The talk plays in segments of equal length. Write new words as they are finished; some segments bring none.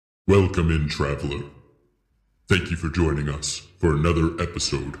Welcome in, traveler. Thank you for joining us for another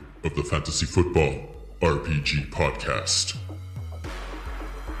episode of the Fantasy Football RPG Podcast.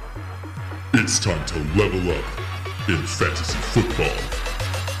 It's time to level up in fantasy football.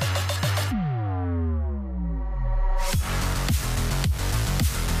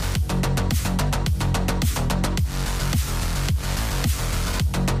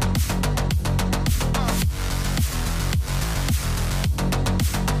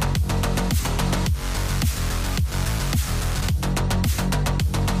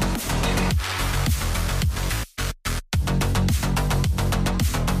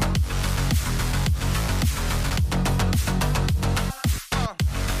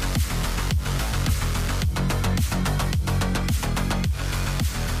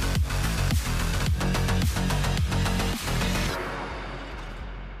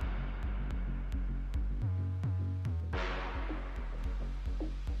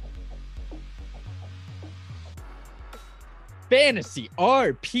 Fantasy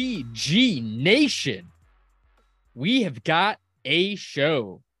RPG Nation, we have got a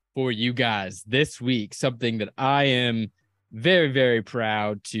show for you guys this week, something that I am very, very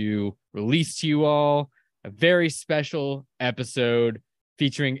proud to release to you all, a very special episode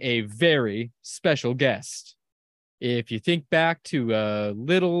featuring a very special guest. If you think back to a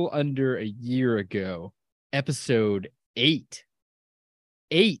little under a year ago, episode 8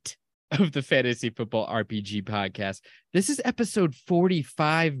 of the Fantasy Football RPG Podcast. This is episode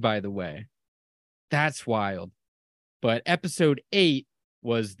 45, by the way. That's wild. But episode 8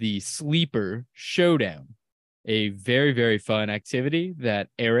 was the Sleeper Showdown, a very, very fun activity that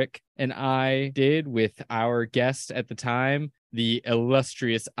Eric and I did with our guest at the time, the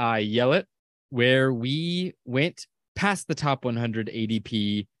illustrious I Yellit, where we went past the top 100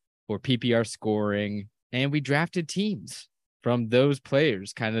 ADP for PPR scoring, and we drafted teams from those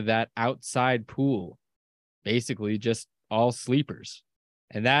players, kind of that outside pool, basically just all sleepers.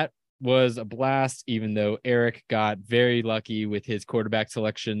 And that was a blast, even though Eric got very lucky with his quarterback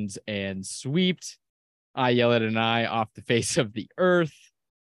selections and sweeped I Yellit and I off the face of the earth.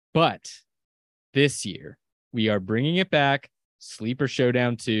 But this year, we are bringing it back, Sleeper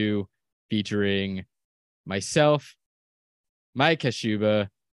Showdown 2, featuring myself, Mike Kashuba,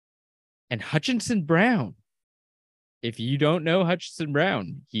 and Hutchinson Brown. If you don't know Hutchinson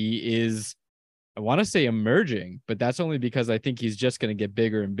Brown, he is, I want to say emerging, but that's only because I think he's just going to get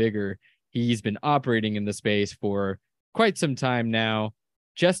bigger and bigger. He's been operating in the space for quite some time now,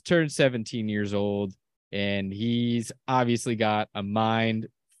 just turned 17 years old, and he's obviously got a mind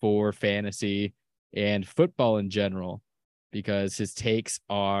for fantasy and football in general, because his takes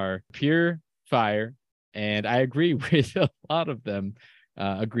are pure fire, and I agree with a lot of them,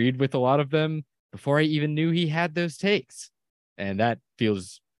 agreed with a lot of them before I even knew he had those takes. And that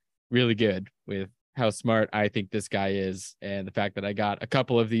feels really good with how smart I think this guy is. And the fact that I got a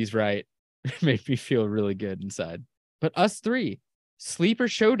couple of these right made me feel really good inside. But us three, Sleeper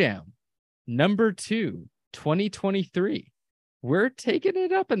Showdown, number 2, 2023. We're taking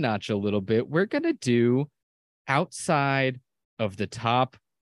it up a notch a little bit. We're going to do outside of the top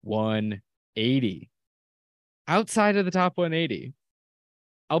 180. Outside of the top 180.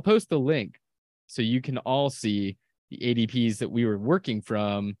 I'll post the link so you can all see the ADPs that we were working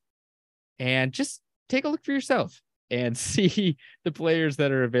from, and just take a look for yourself and see the players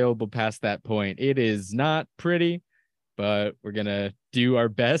that are available past that point. It is not pretty, but we're going to do our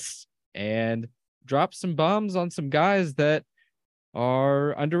best and drop some bombs on some guys that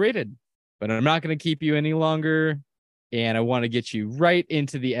are underrated. But I'm not going to keep you any longer, and I want to get you right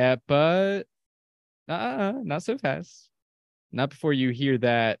into the app, but not so fast. Not before you hear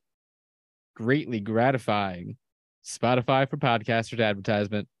that greatly gratifying Spotify for Podcasters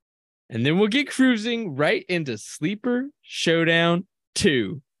advertisement. And then we'll get cruising right into Sleeper Showdown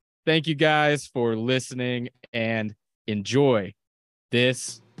 2. Thank you guys for listening, and enjoy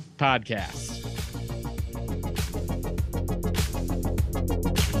this podcast.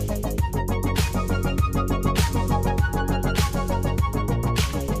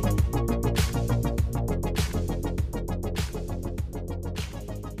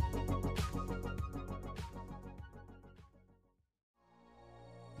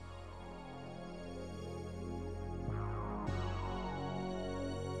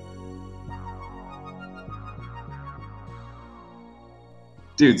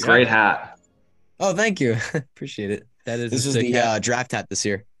 Dude, great hat. Oh, thank you. Appreciate it. This was the draft hat this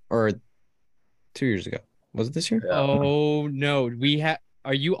year, or 2 years ago. Was it this year? Oh no,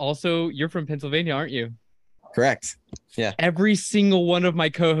 Are you also? You're from Pennsylvania, aren't you? Correct. Yeah. Every single one of my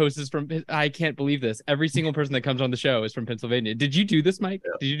co-hosts is from. I can't believe this. Every single person that comes on the show is from Pennsylvania. Did you do this, Mike?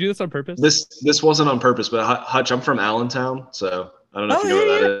 Yeah. Did you do this on purpose? This wasn't on purpose, but Hutch, I'm from Allentown, so I don't know if you know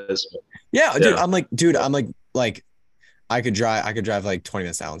where that is. But, yeah, dude. I'm like, I could drive like 20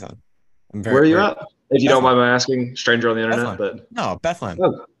 minutes to Allentown. Where are you at? If you don't mind my asking, stranger on the internet, Bethlehem. No, Bethlehem.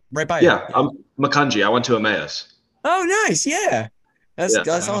 Oh. Right by you. I'm Makunji. I went to Emmaus. Oh, nice. Yeah. That's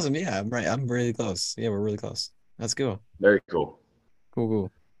awesome. Yeah, I'm right. I'm really close. Yeah, we're really close. That's cool. Very cool. Cool.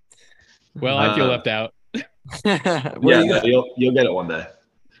 Well, I feel left out. You'll get it one day.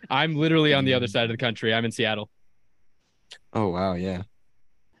 I'm literally on the other side of the country. I'm in Seattle. Oh, wow. Yeah.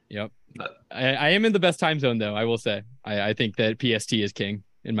 Yep. I am in the best time zone, though, I will say. I think that PST is king,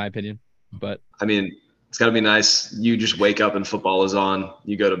 in my opinion. But I mean, it's got to be nice. You just wake up and football is on.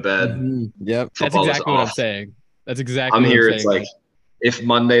 You go to bed. Mm-hmm. Yep. That's exactly what I'm saying. That's exactly I'm what here. I'm it's saying, like, if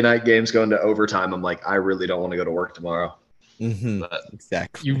Monday night games go into overtime, I'm like, I really don't want to go to work tomorrow. Mm-hmm. But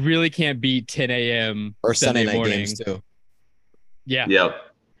exactly. You really can't beat 10 a.m. or Sunday night morning. games too. Yeah. Yep.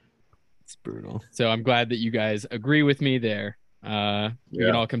 It's brutal. So I'm glad that you guys agree with me there. We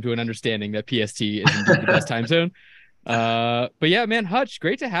can all come to an understanding that PST is indeed the best time zone. But yeah, man, Hutch,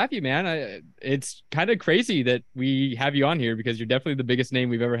 great to have you, man. It's kind of crazy that we have you on here because you're definitely the biggest name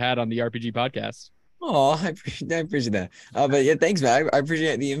we've ever had on the RPG podcast. Oh, I appreciate that. But yeah, thanks, man. I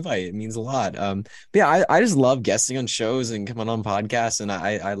appreciate the invite. It means a lot. But yeah, I just love guesting on shows and coming on podcasts, and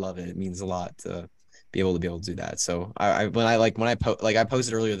I love it. It means a lot to be able to do that. So I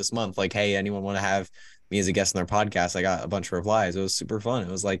posted earlier this month, like, hey, anyone want to have me as a guest on their podcast? I got a bunch of replies. It was super fun. It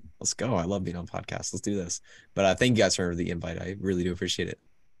was like, let's go. I love being on podcasts. Let's do this. But thank you guys for the invite. I really do appreciate it.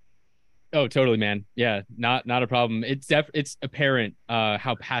 Oh, totally, man. Yeah, not a problem. It's apparent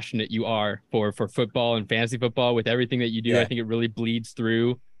how passionate you are for football and fantasy football with everything that you do. I think it really bleeds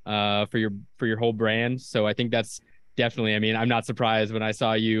through for your whole brand. So I think that's definitely, I mean, I'm not surprised when I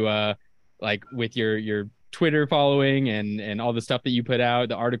saw you like with your Twitter following and all the stuff that you put out,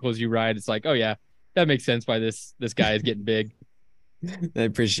 the articles you write. It's like, oh yeah, that makes sense why this guy is getting big. I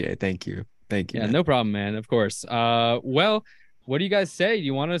appreciate it. Thank you. Yeah, man. No problem, man. Of course. Well, what do you guys say? Do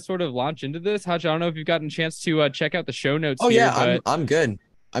you want to sort of launch into this? Hutch, I don't know if you've gotten a chance to check out the show notes. Oh here, yeah, but... I'm good.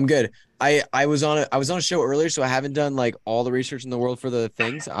 I was on a show earlier, so I haven't done like all the research in the world for the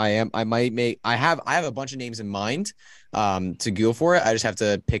things. I have a bunch of names in mind to go for it. I just have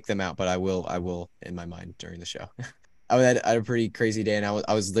to pick them out, but I will in my mind during the show. I had a pretty crazy day, and I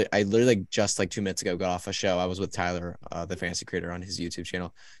literally like just like 2 minutes ago got off a show. I was with Tyler, the fantasy creator, on his YouTube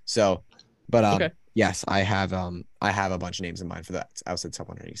channel. So, but okay. Yes, I have a bunch of names in mind for that. I was at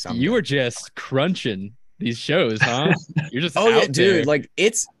someone already. So you were just crunching these shows, huh? You're just dude. There. Like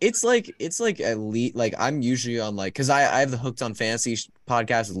it's like elite. Like I'm usually on like, because I have the Hooked on Fantasy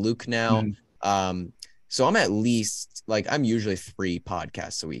podcast with Luke now. So I'm at least like, I'm usually 3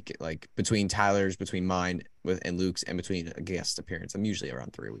 podcasts a week, like between Tyler's, between mine and Luke's, and between a guest appearance. I'm usually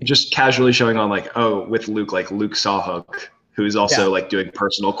around 3 a week. Just casually showing on like, with Luke, like Luke Sawhook, who's also like doing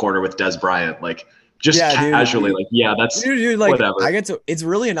personal corner with Des Bryant, like. Just casually, dude, that's dude, like whatever. It's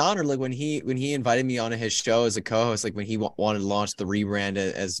really an honor. Like when he invited me on his show as a co-host, like when he wanted to launch the rebrand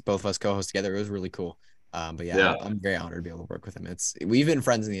as both of us co-hosts together, it was really cool. But I'm very honored to be able to work with him. We've been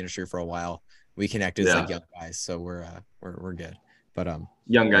friends in the industry for a while. We connected as like young guys, so we're good. But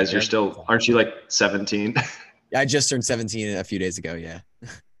young guys, aren't you like 17? I just turned 17 a few days ago. Yeah,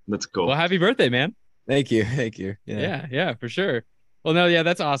 that's cool. Well, happy birthday, man. Thank you. Yeah, for sure. Well, no, yeah,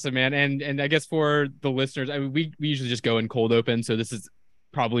 that's awesome, man. And I guess for the listeners, I mean, we usually just go in cold open, so this is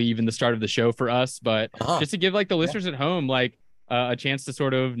probably even the start of the show for us. But just to give like the listeners at home like a chance to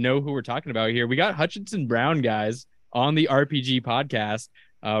sort of know who we're talking about here, we got Hutchinson Brown, guys, on the RPG podcast,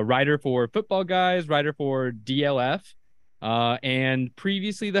 writer for Football Guys, writer for DLF, and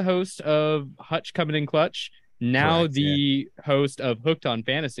previously the host of Hutch Coming in Clutch, now the host of Hooked on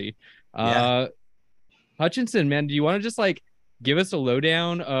Fantasy. Hutchinson, man, do you want to just like give us a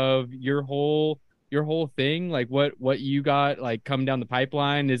lowdown of your whole thing, like what you got like coming down the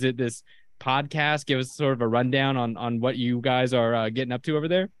pipeline? Is it this podcast? Give us sort of a rundown on what you guys are getting up to over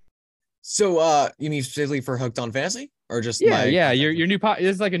there. So you mean specifically for Hooked on Fantasy, or just your new this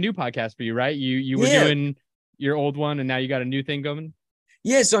is like a new podcast for you, right? You were doing your old one and now you got a new thing going.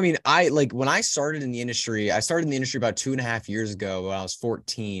 Yeah, so I mean, when I started in the industry about 2.5 years ago when I was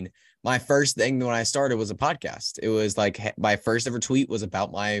 14. My first thing when I started was a podcast. It was like my first ever tweet was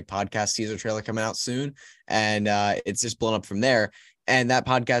about my podcast teaser trailer coming out soon. And it's just blown up from there. And that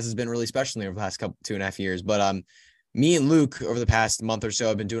podcast has been really special to me over the past 2.5 years. But me and Luke over the past month or so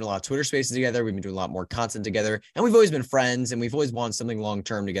have been doing a lot of Twitter spaces together. We've been doing a lot more content together, and we've always been friends, and we've always wanted something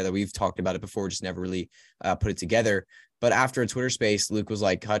long-term together. We've talked about it before, just never really put it together. But after a Twitter space, Luke was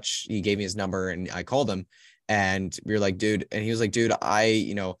like, Hutch, he gave me his number and I called him, and we were like, dude, and he was like, dude,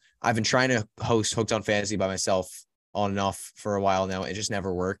 I've been trying to host Hooked on Fantasy by myself on and off for a while now. It just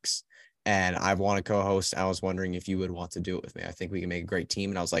never works. And I want to co-host. I was wondering if you would want to do it with me. I think we can make a great team.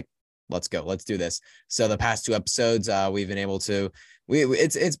 And I was like, let's go. Let's do this. So the past 2 episodes, we've been able to,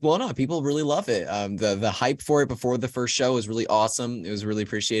 it's blown up. People really love it. The hype for it before the first show was really awesome. It was really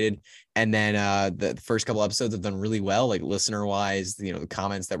appreciated. And then the first couple episodes have done really well, like listener wise, the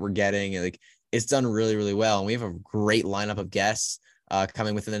comments that we're getting, like it's done really, really well. And we have a great lineup of guests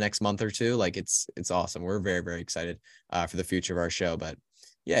coming within the next month or two. Like it's awesome. We're very, very excited for the future of our show. But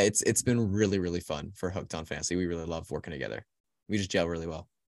yeah, it's been really, really fun for Hooked on Fantasy. We really love working together. We just gel really well.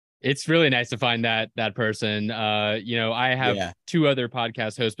 It's really nice to find that person. I have 2 other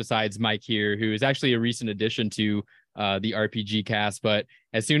podcast hosts besides Mike here, who is actually a recent addition to the RPG cast. But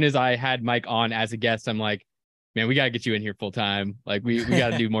as soon as I had Mike on as a guest, I'm like, man, we got to get you in here full time. Like we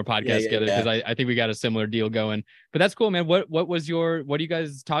got to do more podcasts together, because I think we got a similar deal going. But that's cool, man. What are you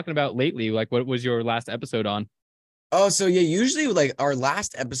guys talking about lately? Like, what was your last episode on? Oh, so yeah, usually like our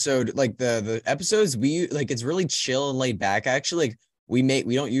last episode, like the episodes, we like, it's really chill and laid back. Actually, like we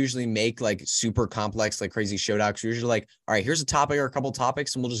don't usually make like super complex, like crazy show docs. We're usually like, all right, here's a topic or a couple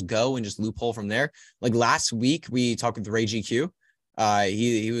topics, and we'll just go and just loophole from there. Like last week, we talked with Ray GQ.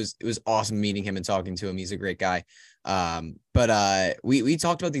 It was awesome meeting him and talking to him. He's a great guy. But we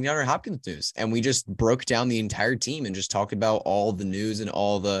talked about the DeAndre Hopkins news, and we just broke down the entire team and just talked about all the news and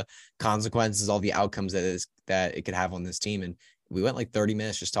all the consequences, all the outcomes that it could have on this team. And we went like 30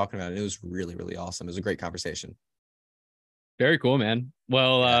 minutes just talking about it. It was really, really awesome. It was a great conversation. Very cool, man.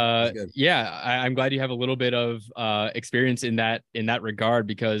 Well, I'm glad you have a little bit of experience in that regard,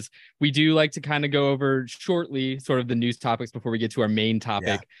 because we do like to kind of go over shortly sort of the news topics before we get to our main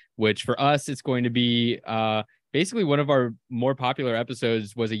topic, which for us, it's going to be basically one of our more popular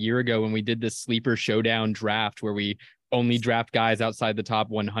episodes was a year ago when we did this sleeper showdown draft where we only draft guys outside the top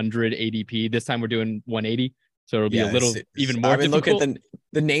 100 ADP. This time we're doing 180. So it'll be a little even more difficult. Look at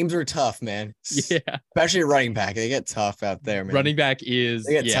the names are tough, man. Yeah. Especially running back. They get tough out there, man. Running back they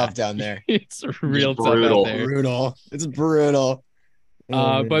get tough down there. It's real tough out there. Brutal. It's brutal.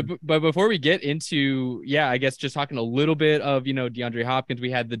 But before we get into, I guess just talking a little bit of, DeAndre Hopkins,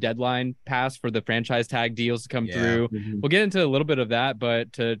 we had the deadline pass for the franchise tag deals to come through. Mm-hmm. We'll get into a little bit of that,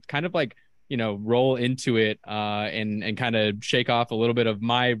 but to kind of like, roll into it and kind of shake off a little bit of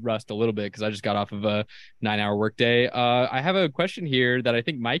my rust a little bit, because I just got off of a 9-hour workday. I have a question here that I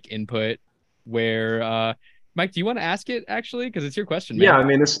think Mike input where Mike, do you want to ask it actually? Because it's your question, man. Yeah, I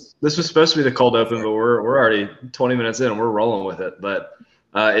mean, this was supposed to be the cold open, but we're already 20 minutes in and we're rolling with it. But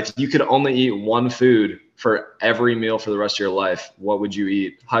if you could only eat one food for every meal for the rest of your life, what would you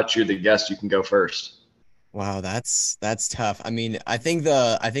eat? Hutch, you're the guest. You can go first. Wow, that's tough. I mean, I think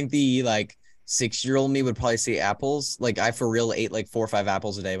the like 6-year-old me would probably say apples. Like I for real ate like 4 or 5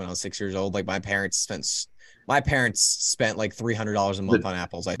 apples a day when I was 6 years old. Like my parents spent like $300 a month on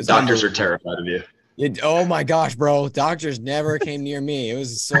apples. Like, doctors are terrified of you. Oh my gosh, bro! Doctors never came near me. It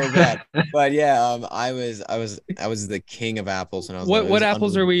was so bad. But yeah, I was the king of apples when I was. What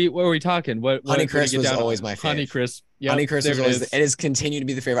apples are we? What are we talking? What Honeycrisp was always my favorite. Honeycrisp. Yep, Honeycrisp was always. It has continued to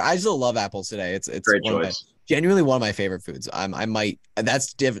be the favorut. I still love apples today. It's great choice. Genuinely one of my favorite foods. I might.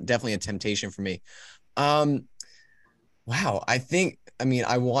 That's definitely a temptation for me. Wow.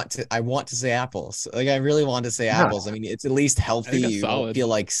 I want to say apples. Like I really want to say apples. I mean, it's at least healthy. You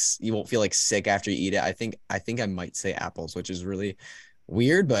won't feel like sick after you eat it. I think I might say apples, which is really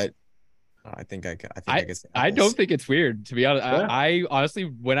weird, but I think I could say apples. I don't think it's weird, to be honest. Yeah. I honestly,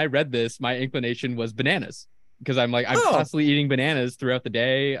 when I read this, my inclination was bananas, because I'm constantly eating bananas throughout the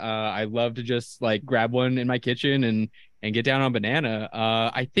day. I love to just like grab one in my kitchen and get down on banana.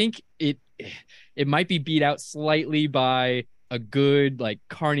 I think it might be beat out slightly by a good like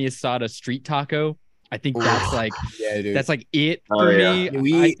carne asada street taco. I think that's like that's like it for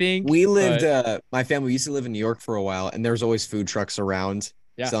me. I think we lived my family used to live in New York for a while, and there's always food trucks around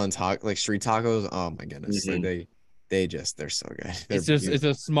selling like street tacos. Oh my goodness. Mm-hmm. Like they're so good. It's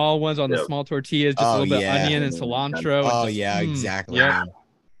the small ones on the small tortillas, just a little bit of onion and cilantro. Oh exactly. Yeah.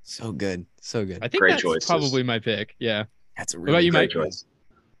 So good. I think that's probably my pick. Yeah. That's a really great choice.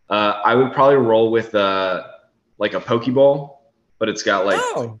 I would probably roll with like a poke bowl, but it's got like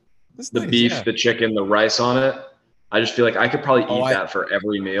the beef, the chicken, the rice on it. I just feel like I could probably eat that for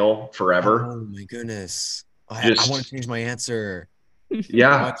every meal forever. Oh my goodness. I want to change my answer.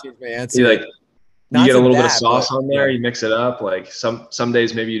 Yeah. I want to change my answer. You get a little bit of that, sauce but, on there. yeah. You mix it up. Like some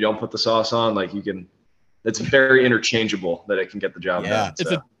days maybe you don't put the sauce on. Like you can. It's very interchangeable that it can get the job Yeah. done.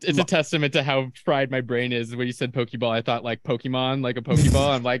 So. It's a testament to how fried my brain is. When you said Pokeball, I thought like Pokemon, like a Pokeball.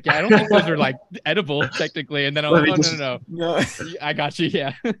 I'm like, yeah, I don't think those are like edible technically. And then I'm like, oh no. No, I got you.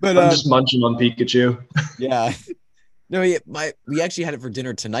 Yeah. but I'm just munching on Pikachu. yeah. No, yeah, we actually had it for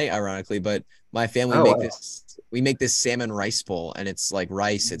dinner tonight, ironically, but my family Oh, make wow. this salmon rice bowl, and it's like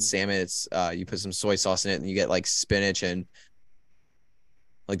rice, it's salmon, it's you put some soy sauce in it, and you get like spinach and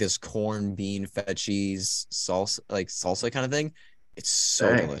like this corn bean feta cheese salsa kind of thing. It's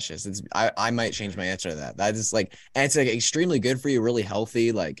so Dang. delicious. I might change my answer to that. That is like, and it's like extremely good for you, really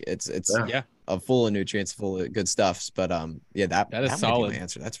healthy. Like it's Yeah. full of nutrients, full of good stuffs. But yeah, that That is might be my solid.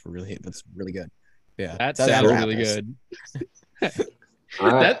 answer. That's really good. Yeah, That so sounds or really apples. good.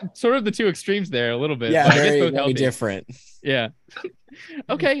 All right. That sort of the two extremes there a little bit. Yeah, but I guess very both very healthy. different. Yeah.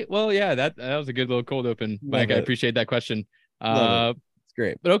 Okay. Well, yeah, that was a good little cold open, Mike. Love I it. appreciate that question. Love it. It's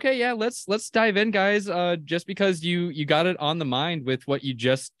great. But okay, yeah, let's dive in, guys. Just because you got it on the mind with what you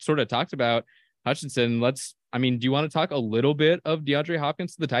just sort of talked about, Hutchinson. Do you want to talk a little bit of DeAndre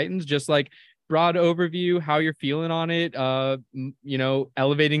Hopkins to the Titans? Just like broad overview, how you're feeling on it.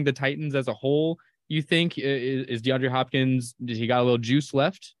 Elevating the Titans as a whole. You think is DeAndre Hopkins? Does he got a little juice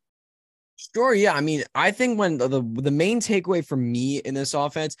left? Sure, yeah. I mean, I think when the main takeaway for me in this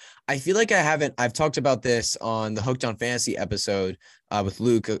offense, I feel like I've talked about this on the Hooked on Fantasy episode with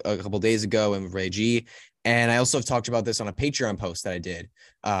Luke a couple days ago and with Ray G. And I also have talked about this on a Patreon post that I did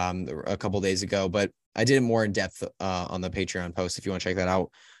a couple days ago, but I did it more in depth on the Patreon post if you want to check that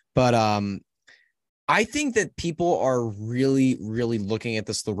out. But I think that people are really, really looking at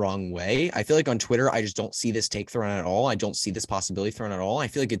this the wrong way. I feel like on Twitter, I just don't see this take thrown at all. I don't see this possibility thrown at all. I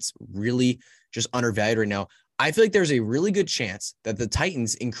feel like it's really just undervalued right now. I feel like there's a really good chance that the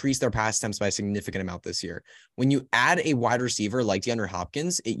Titans increase their pass attempts by a significant amount this year. When you add a wide receiver like DeAndre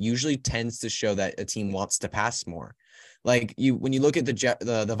Hopkins, it usually tends to show that a team wants to pass more. Like when you look at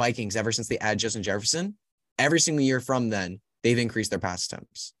the Vikings, ever since they add Justin Jefferson, every single year from then, they've increased their pass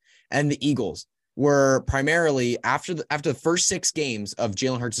attempts. And the Eagles were primarily after the first 6 games of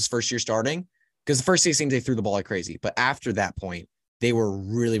Jalen Hurts' first year starting, because the first 6 games they threw the ball like crazy. But after that point, they were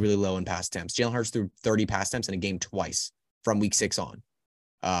really, really low in pass attempts. Jalen Hurts threw 30 pass attempts in a game twice from week 6 on.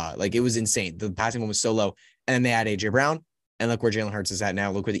 Like it was insane. The passing one was so low. And then they had AJ Brown. And look where Jalen Hurts is at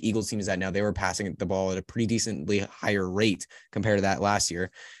now. Look where the Eagles team is at now. They were passing the ball at a pretty decently higher rate compared to that last year.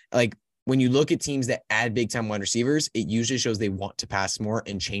 Like when you look at teams that add big time wide receivers, it usually shows they want to pass more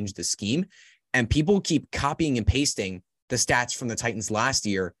and change the scheme. And people keep copying and pasting the stats from the Titans last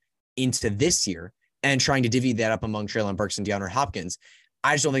year into this year and trying to divvy that up among Treylon Burks and DeAndre Hopkins.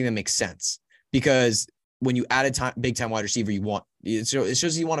 I just don't think that makes sense, because when you add a big time wide receiver, it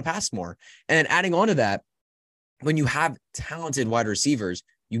shows you want to pass more. And then adding on to that, when you have talented wide receivers,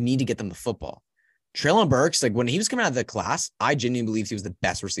 you need to get them the football. Treylon Burks, like when he was coming out of the class, I genuinely believed he was the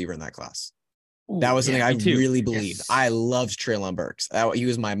best receiver in that class. That was something I really believed. Yes. I loved Treylon Burks. He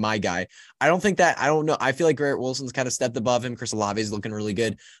was my guy. I don't know. I feel like Garrett Wilson's kind of stepped above him. Chris Olave is looking really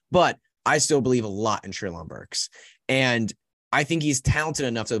good, but I still believe a lot in Treylon Burks. And I think he's talented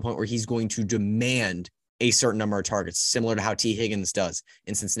enough to the point where he's going to demand a certain number of targets, similar to how T. Higgins does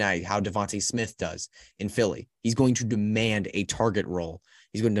in Cincinnati, how Devontae Smith does in Philly. He's going to demand a target role.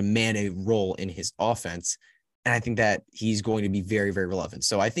 He's going to demand a role in his offense. And I think that he's going to be very, very relevant.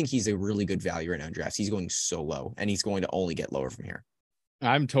 So I think he's a really good value right now in drafts. He's going so low, and he's going to only get lower from here.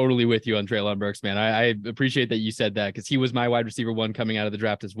 I'm totally with you on Treylon Burks, man. I appreciate that you said that, because he was my wide receiver 1 coming out of the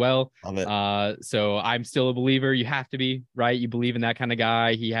draft as well. Love it. So I'm still a believer. You have to be, right? You believe in that kind of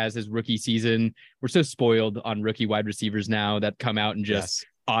guy. He has his rookie season. We're so spoiled on rookie wide receivers now that come out and just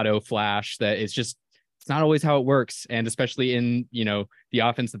auto flash, that it's not always how it works. And especially in, the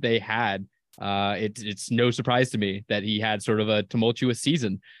offense that they had, it's no surprise to me that he had sort of a tumultuous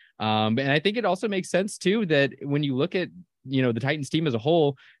season. And I think it also makes sense too, that when you look at, the Titans team as a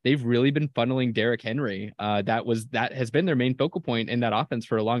whole, they've really been funneling Derrick Henry. That has been their main focal point in that offense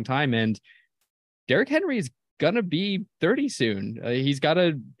for a long time. And Derrick Henry is going to be 30 soon. He's got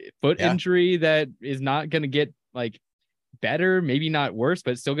a foot injury that is not going to get better, maybe not worse,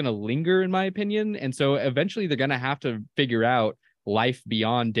 but it's still going to linger in my opinion. And so eventually they're going to have to figure out life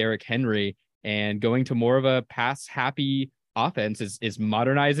beyond Derrick Henry, and going to more of a pass happy offense is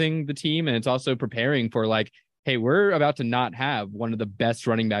modernizing the team. And it's also preparing for hey, we're about to not have one of the best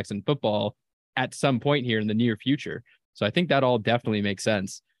running backs in football at some point here in the near future. So I think that all definitely makes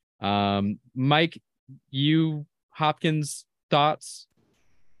sense. Mike, Hopkins thoughts?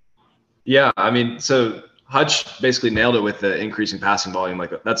 Yeah. I mean, so Hutch basically nailed it with the increasing passing volume.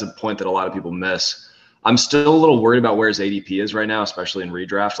 Like that's a point that a lot of people miss. I'm still a little worried about where his ADP is right now, especially in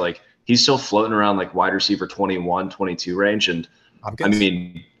redraft. Like he's still floating around like wide receiver 21, 22 range. And Hopkins? I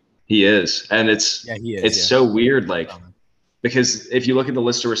mean, he is. And it's so weird. Like, because if you look at the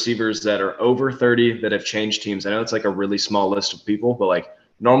list of receivers that are over 30 that have changed teams, I know it's like a really small list of people, but like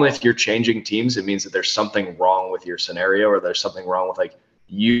normally if you're changing teams, it means that there's something wrong with your scenario or there's something wrong with like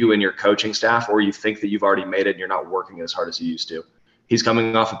you and your coaching staff, or you think that you've already made it and you're not working as hard as you used to. He's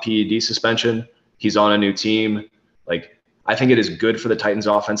coming off a PED suspension. He's on a new team. Like, I think it is good for the Titans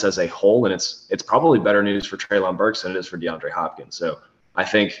offense as a whole, and it's probably better news for Treylon Burks than it is for DeAndre Hopkins. So I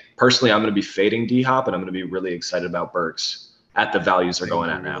think personally I'm going to be fading D-Hop, and I'm going to be really excited about Burks at the values they're going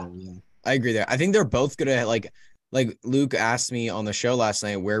at now. I agree there. I think they're both going to like Luke asked me on the show last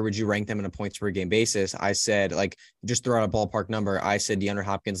night, where would you rank them in a points per game basis? I said, like, just throw out a ballpark number. I said DeAndre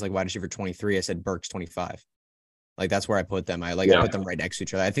Hopkins, like wide receiver 23. I said Burks 25. Like that's where I put them. I put them right next to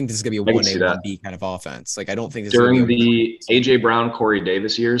each other. I think this is gonna be a 1A, 1B kind of offense. Like I don't think this during the AJ Brown, Corey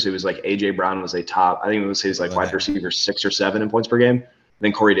Davis years, it was like AJ Brown was a top. I think it was his like wide receiver 6 or 7 in points per game. And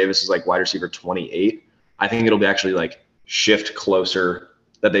then Corey Davis is like wide receiver 28. I think it'll be actually like shift closer,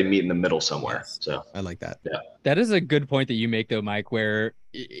 that they meet in the middle somewhere. Yes. So I like that. Yeah. That is a good point that you make though, Mike, where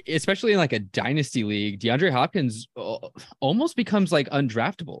especially in like a dynasty league, DeAndre Hopkins almost becomes like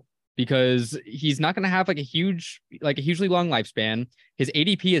undraftable because he's not going to have like a hugely long lifespan. His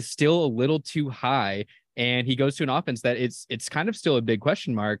ADP is still a little too high, and he goes to an offense that it's kind of still a big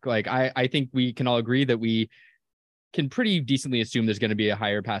question mark. Like I think we can all agree that we can pretty decently assume there's going to be a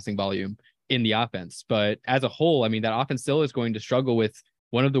higher passing volume in the offense, but as a whole, I mean, that offense still is going to struggle with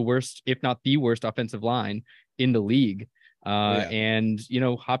one of the worst, if not the worst, offensive line in the league. And,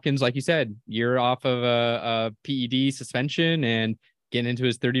 Hopkins, like you said, you're off of a PED suspension and getting into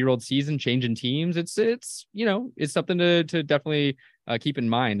his 30-year-old season, changing teams. It's something to definitely keep in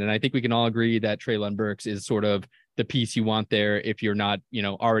mind. And I think we can all agree that Treylon Burks is sort of the piece you want there if you're not,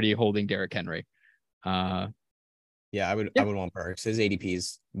 already holding Derrick Henry. I would want Burks. His ADP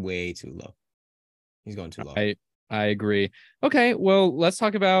is way too low. He's going too low. I agree. Okay, well, let's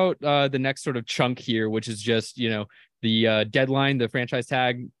talk about the next sort of chunk here, which is just, the deadline, the franchise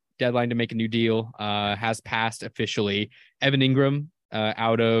tag deadline to make a new deal has passed officially. Evan Ingram,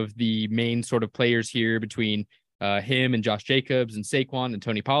 out of the main sort of players here between him and Josh Jacobs and Saquon and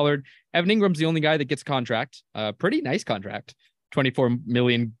Tony Pollard, Evan Ingram's the only guy that gets a contract, pretty nice contract, $24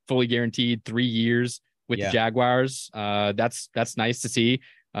 million fully guaranteed, 3 years with the Jaguars. That's nice to see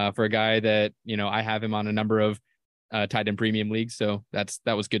for a guy that, I have him on a number of tied in premium leagues. So that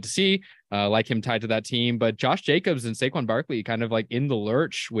was good to see, like him tied to that team. But Josh Jacobs and Saquon Barkley kind of like in the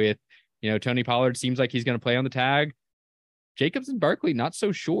lurch with, Tony Pollard seems like he's going to play on the tag. Jacobs and Barkley, not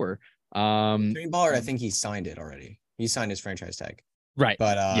so sure. Tony Pollard, I think he signed it already. He signed his franchise tag. Right.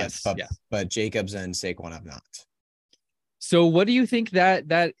 But but Jacobs and Saquon have not. So what do you think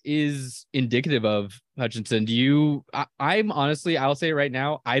that is indicative of, Hutchinson? I'm honestly, I'll say right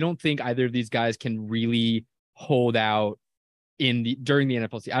now, I don't think either of these guys can really hold out during the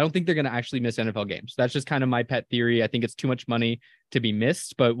NFL season. I don't think they're going to actually miss NFL games. That's just kind of my pet theory. I think it's too much money to be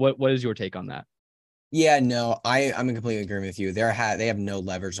missed. But what is your take on that? Yeah, no, I'm in complete agreement with you. They have no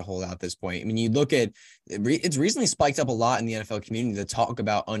leverage to hold out at this point. I mean, you look at it's recently spiked up a lot in the NFL community to talk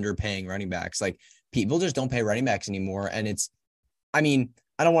about underpaying running backs. Like people just don't pay running backs anymore. And I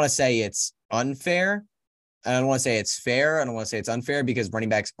don't want to say it's unfair. I don't want to say it's fair. I don't want to say it's unfair because running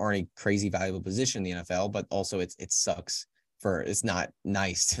backs aren't a crazy valuable position in the NFL, but also it sucks it's not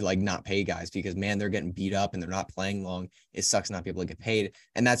nice to like not pay guys because man, they're getting beat up and they're not playing long. It sucks not to be able to get paid.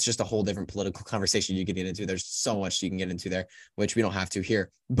 And that's just a whole different political conversation you can get into. There's so much you can get into there, which we don't have to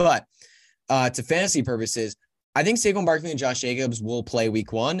here. But to fantasy purposes, I think Saquon Barkley and Josh Jacobs will play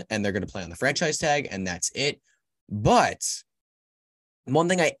week 1 and they're going to play on the franchise tag and that's it. But one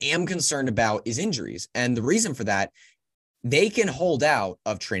thing I am concerned about is injuries. And the reason for that, they can hold out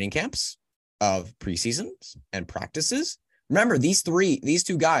of training camps, of preseasons and practices. Remember, these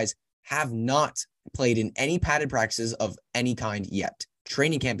two guys have not played in any padded practices of any kind yet.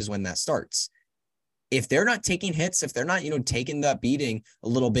 Training camp is when that starts. If they're not taking hits, if they're not, taking that beating a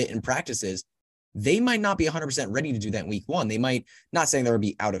little bit in practices, they might not be 100% ready to do that in week 1. They might, not saying they'll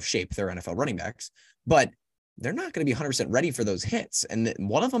be out of shape, they're NFL running backs, but they're not going to be 100% ready for those hits. And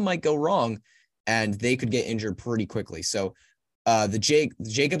one of them might go wrong and they could get injured pretty quickly. So the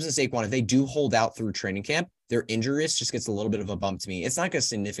Jacobs and Saquon, if they do hold out through training camp, their injury risk just gets a little bit of a bump to me. It's not going to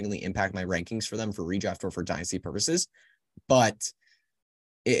significantly impact my rankings for them for redraft or for dynasty purposes, but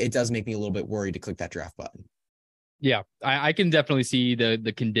it does make me a little bit worried to click that draft button. Yeah, I can definitely see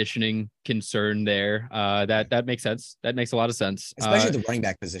the conditioning concern there. That makes sense. That makes a lot of sense. Especially the running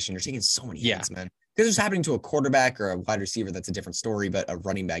back position. You're taking so many Yeah. hits, man. Because it's happening to a quarterback or a wide receiver, that's a different story. But a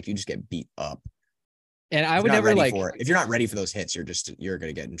running back, you just get beat up. And I If would you're not never ready like for it. If you're not ready for those hits, you're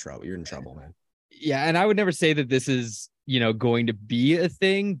gonna get in trouble. You're in trouble, man. yeah, and I would never say that this is, going to be a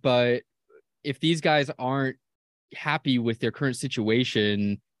thing, but if these guys aren't happy with their current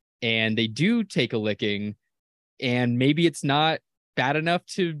situation and they do take a licking, and maybe it's not bad enough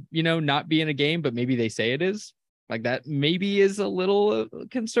to, not be in a game, but maybe they say it is, like that maybe is a little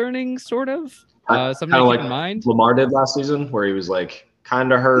concerning, sort of. Something to keep in mind. Lamar did last season, where he was like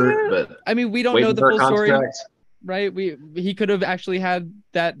kind of hurt, but I mean, we don't know the full story, right? He could have actually had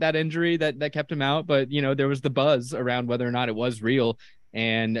that injury that kept him out, but there was the buzz around whether or not it was real,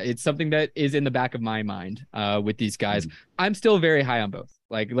 and it's something that is in the back of my mind with these guys. I'm still very high on both.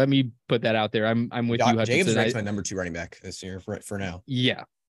 Like, let me put that out there. I'm with you, Hutchinson. Jacobs ranked my number 2 running back this year for now. Yeah.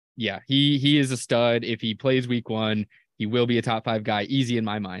 He is a stud. If he plays week 1, he will be a top 5 guy, easy in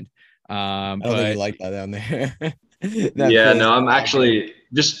my mind. I don't think you like that down there. I'm actually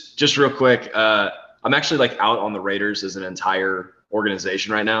just real quick. I'm actually like out on the Raiders as an entire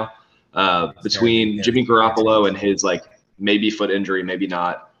organization right now. Between Jimmy Garoppolo and his like maybe foot injury, maybe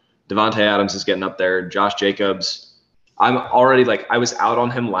not. Devontae Adams is getting up there. Josh Jacobs. I'm already like, I was out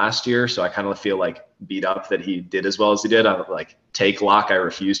on him last year, so I kind of feel like beat up that he did as well as he did. I'm like, take lock. I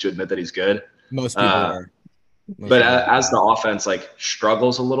refuse to admit that he's good. Most people are. But as the offense like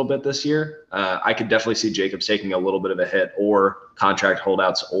struggles a little bit this year, I could definitely see Jacobs taking a little bit of a hit, or contract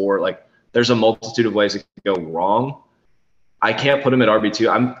holdouts, or like there's a multitude of ways it could go wrong. I can't put him at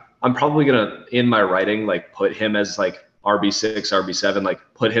RB2. I'm probably gonna, in my writing, like put him as like RB6, RB7, like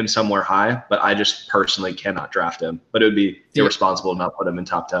put him somewhere high, but I just personally cannot draft him. But it would be irresponsible to not put him in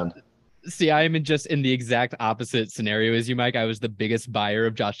top 10. See, I am just in the exact opposite scenario as you, Mike. I was the biggest buyer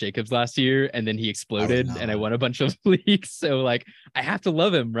of Josh Jacobs last year, and then he exploded and I won a bunch of leagues. So like, I have to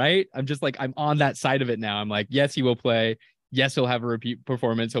love him, right? I'm just like, I'm on that side of it now. I'm like, yes, he will play. Yes, he'll have a repeat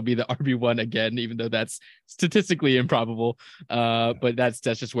performance. He'll be the RB1 again, even though that's statistically improbable. But that's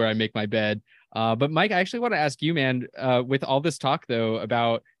just where I make my bed. But Mike, I actually want to ask you, man, with all this talk though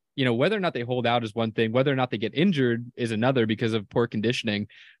about, whether or not they hold out is one thing, whether or not they get injured is another because of poor conditioning.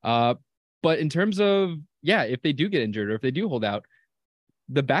 But in terms of, if they do get injured or if they do hold out,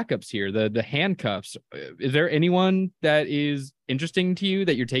 the backups here, the handcuffs, is there anyone that is interesting to you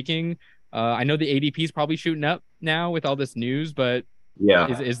that you're taking? I know the ADP is probably shooting up now with all this news, but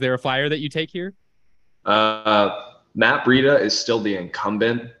is there a flyer that you take here? Matt Breida is still the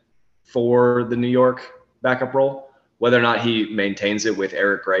incumbent for the New York backup role. Whether or not he maintains it with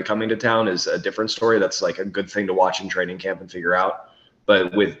Eric Gray coming to town is a different story. That's like a good thing to watch in training camp and figure out.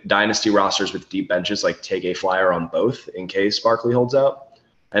 But with dynasty rosters with deep benches, like take a flyer on both in case Barkley holds out.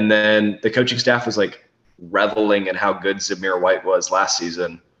 And then the coaching staff is like reveling in how good Zamir White was last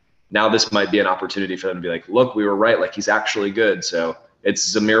season. Now this might be an opportunity for them to be like, look, we were right. Like, he's actually good. So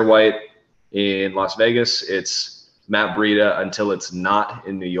it's Zamir White in Las Vegas. It's Matt Breida until it's not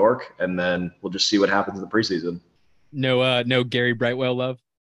in New York. And then we'll just see what happens in the preseason. No Gary Brightwell love?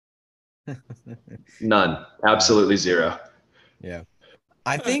 None. Absolutely zero. Yeah.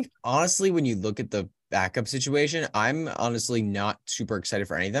 I think, honestly, when you look at the backup situation, I'm honestly not super excited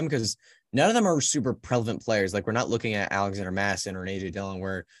for any of them because none of them are super prevalent players. Like, we're not looking at Alexander Masson or an AJ Dillon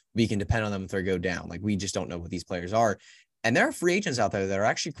where we can depend on them if they go down. Like, we just don't know what these players are. And there are free agents out there that are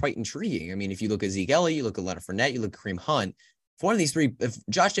actually quite intriguing. I mean, if you look at Zeke Elliott, you look at Leonard Fournette, you look at Kareem Hunt. If one of these three, if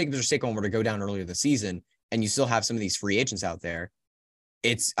Josh Jacobs or Saquon were to go down earlier this season and you still have some of these free agents out there,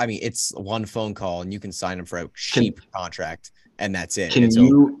 it's one phone call and you can sign them for a cheap contract and that's it. Can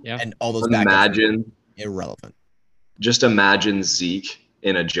and all those imagine irrelevant. Just imagine Zeke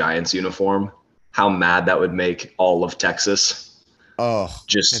in a Giants uniform. How mad that would make all of Texas. Oh,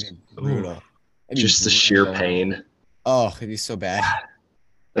 just brutal. Just the sheer pain. Oh, it'd be so bad.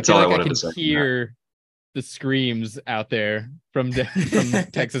 That's all I wanted to say. I can hear the screams out there from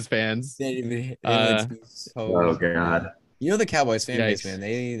Texas fans. Oh God. You know the Cowboys fan base, man.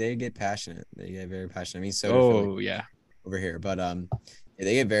 They get passionate. They get very passionate. I mean, so over here, but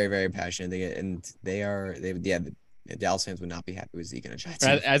they get very, very passionate. The Dallas fans would not be happy with Zeke and a Giants.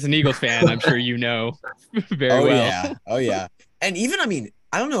 As an Eagles fan, I'm sure you know very well. Yeah. Oh yeah. And even, I mean,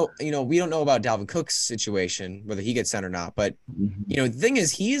 I don't know, we don't know about Dalvin Cook's situation, whether he gets sent or not, but the thing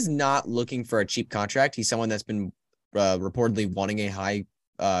is, he is not looking for a cheap contract. He's someone that's been reportedly wanting a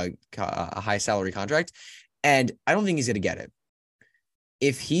high salary contract. And I don't think he's going to get it.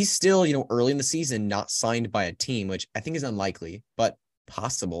 If he's still, early in the season, not signed by a team, which I think is unlikely, but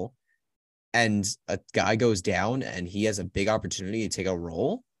possible, and a guy goes down and he has a big opportunity to take a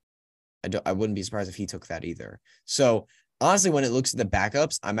role, I wouldn't be surprised if he took that either. So honestly, when it looks at the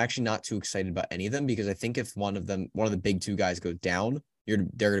backups, I'm actually not too excited about any of them because I think if one of the big two guys goes down, they're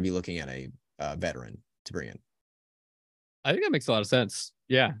going to be looking at a veteran to bring in. I think that makes a lot of sense.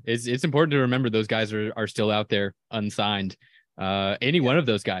 Yeah, it's important to remember those guys are still out there unsigned. Any one of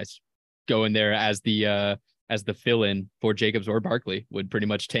those guys going there as the fill-in for Jacobs or Barkley would pretty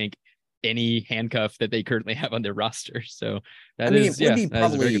much tank any handcuff that they currently have on their roster. So that is a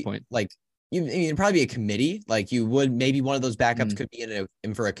very good point. Like it'd probably be a committee. Like you would maybe one of those backups could be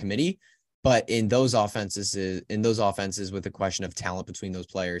in for a committee, but in those offenses with the question of talent between those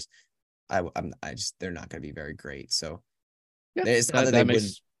players, they're not going to be very great. So it's not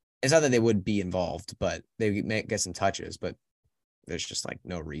that they would be involved, but they may get some touches, but there's just like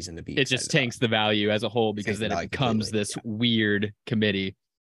no reason to be. It just tanks the value as a whole because then it becomes this weird committee.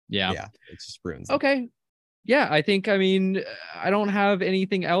 Yeah. It just ruins it. Okay. Yeah, I don't have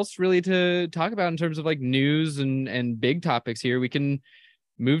anything else really to talk about in terms of like news and big topics here. We can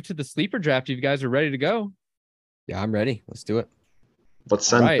move to the sleeper draft if you guys are ready to go. Yeah, I'm ready. Let's do it. Let's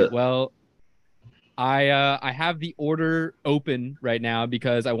send it. Well, I have the order open right now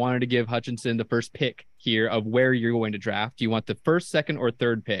because I wanted to give Hutchinson the first pick here of where you're going to draft. Do you want the first, second, or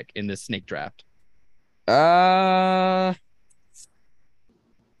third pick in this snake draft?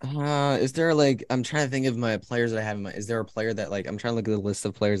 Is there like I'm trying to think of my players that I have in mind. Is there a player that like I'm trying to look at the list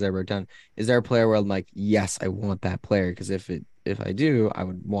of players I wrote down? Is there a player where I'm like, yes, I want that player? Because if I do, I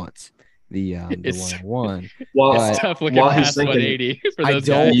would want the one. Well, it's tough looking past 180 for those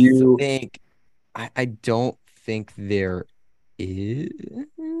guys. I don't think there is.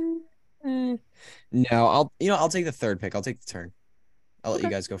 No, I'll take the third pick. I'll take the turn. I'll let you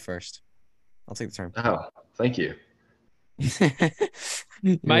guys go first. I'll take the turn. Oh, thank you.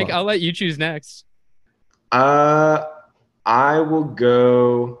 Mike, I'll let you choose next. I will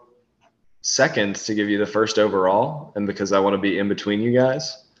go second to give you the first overall, and because I want to be in between you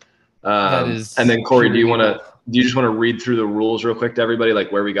guys. And then Corey, do you just want to read through the rules real quick to everybody,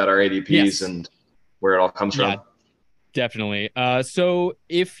 like where we got our ADPs and where it all comes from? Definitely. So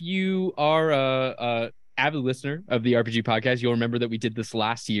if you are a avid listener of the RPG podcast, you'll remember that we did this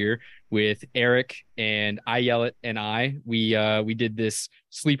last year with Eric and I Yell It and I. We did this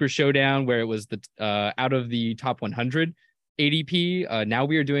sleeper showdown where it was the out of the top 100 ADP. Now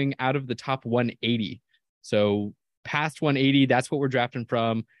we are doing out of the top 180. So past 180, that's what we're drafting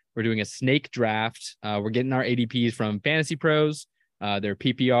from. We're doing a snake draft. We're getting our ADPs from Fantasy Pros, their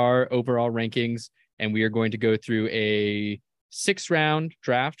PPR overall rankings, and we are going to go through a 6-round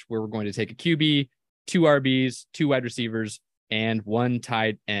draft where we're going to take a QB, 2 RBs, 2 wide receivers, and 1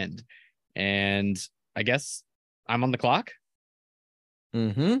 tight end. And I guess I'm on the clock.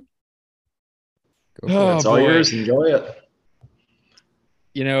 Mm-hmm. It's all yours. Enjoy it.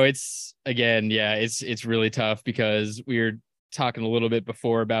 It's really tough because we're talking a little bit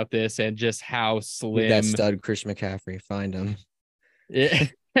before about this and just how slim that stud Chris McCaffrey. Find him. Yeah.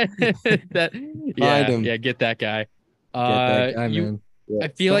 Get that guy. Man. I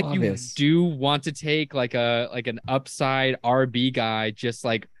feel like obvious. You do want to take like an upside RB guy just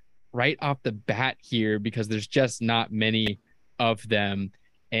like right off the bat here because there's just not many of them,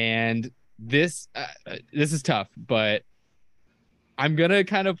 and this is tough, but I'm gonna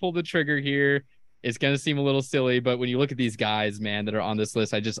kind of pull the trigger here. It's gonna seem a little silly, but when you look at these guys, man, that are on this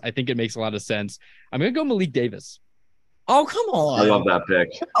list, I think it makes a lot of sense. I'm gonna go Malik Davis. Oh, come on. I love that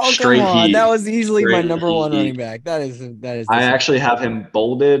pick. Oh, Straight come on. Heat. That was easily my number one running back. That is. I actually have him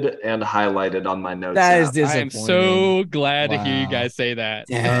bolded and highlighted on my notes. That is disappointing. I am so glad to hear you guys say that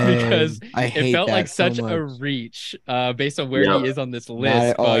because it felt like such a reach based on where he is on this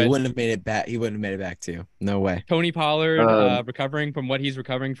list. He wouldn't have made it back. He wouldn't have made it back too. No way. Tony Pollard recovering from what he's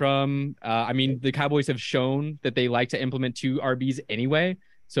recovering from. The Cowboys have shown that they like to implement 2 RBs anyway.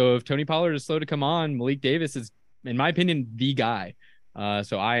 So if Tony Pollard is slow to come on, Malik Davis is, in my opinion, the guy.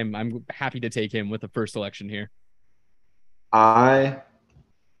 So I'm happy to take him with the first selection here. I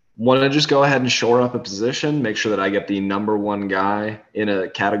want to just go ahead and shore up a position, make sure that I get the number one guy in a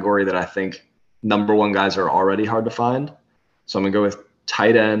category that I think number one guys are already hard to find. So I'm going to go with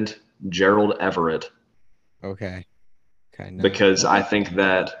tight end Gerald Everett. Okay. No. Because I think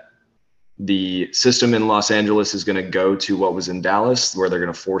that the system in Los Angeles is going to go to what was in Dallas, where they're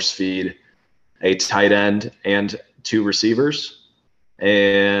going to force feed a tight end and 2 receivers,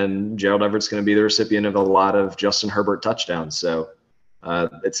 and Gerald Everett's going to be the recipient of a lot of Justin Herbert touchdowns. So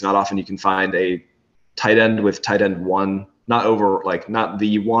it's not often you can find a tight end with tight end 1, not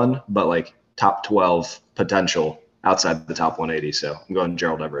the 1, but like top 12 potential outside the top 180. So I'm going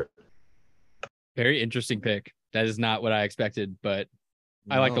Gerald Everett. Very interesting pick. That is not what I expected, but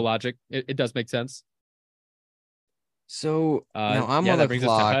I like the No. logic. It does make sense. So now I'm yeah, on that the brings us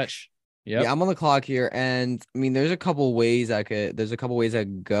to clock. Hutch. Yep. Yeah, I'm on the clock here, and I mean, there's a couple ways I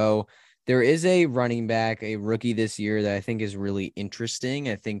could go. There is a running back, a rookie this year that I think is really interesting.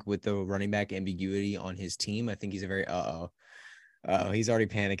 I think with the running back ambiguity on his team, I think he's a very he's already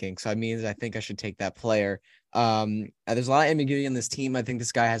panicking. So that means I think I should take that player. There's a lot of ambiguity on this team. I think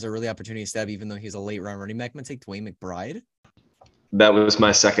this guy has a really opportunity to step, even though he's a late round running back. I'm gonna take Dwayne McBride. That was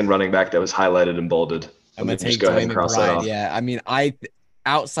my second running back that was highlighted and bolded. I'm gonna take go ahead Dwayne and cross that McBride. off. Yeah, I mean,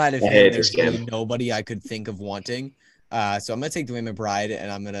 outside of I him, hate this there's really game. nobody I could think of wanting. So I'm gonna take Dwayne McBride,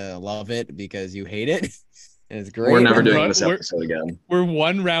 and I'm gonna love it because you hate it, and it's great. We're never We're- doing this we're- episode again. We're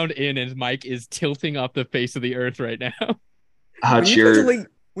one round in, and Mike is tilting off the face of the earth right now. Hutch,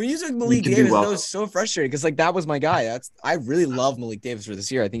 When you took Malik can do Davis, well. that was so frustrating because like that was my guy. I really love Malik Davis for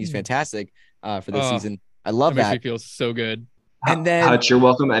this year. I think he's fantastic for this Oh, season. I love That makes me that. feel so good. And then Hutch, you're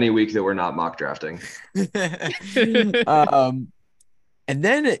welcome any week that we're not mock drafting. And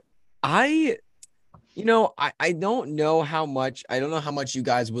then I don't know how much you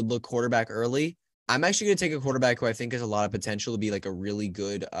guys would look quarterback early. I'm actually going to take a quarterback who I think has a lot of potential to be like a really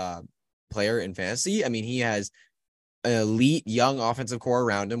good player in fantasy. I mean, he has an elite young offensive core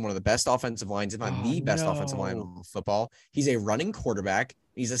around him, one of the best offensive lines, if not the best offensive line in football. He's a running quarterback.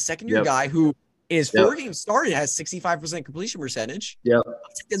 He's a second-year guy who in his 4 games started has 65% completion percentage. Yep.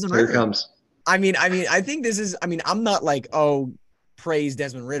 Here it comes. I mean, I think this is, I'm not like, praise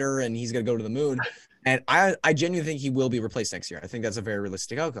Desmond Ridder and he's going to go to the moon. And I genuinely think he will be replaced next year. I think that's a very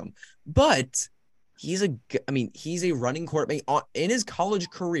realistic outcome. But he's a running quarterback. In his college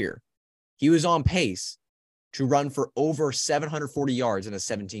career, he was on pace to run for over 740 yards in a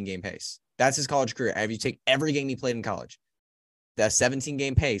 17-game pace. That's his college career. If you take every game he played in college, that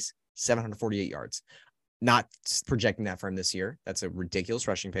 17-game pace, 748 yards. Not projecting that for him this year. That's a ridiculous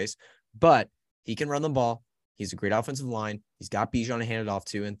rushing pace. But he can run the ball. He's a great offensive line. He's got Bijan to hand it off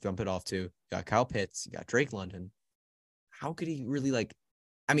to and thump it off to. You got Kyle Pitts. You got Drake London. How could he really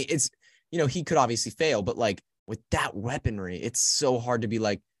he could obviously fail, but like with that weaponry, it's so hard to be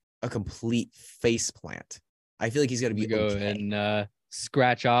like a complete face plant. I feel like he's going to be Go and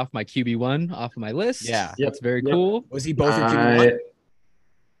scratch off my QB1 off of my list. Yeah. That's very cool. Was he both your QB1?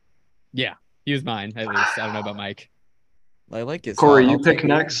 Yeah, he was mine, at least. I don't know about Mike. I like it. Corey, you pick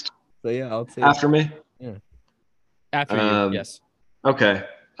next. So yeah, I'll take after me. Yeah. After you, yes. Okay.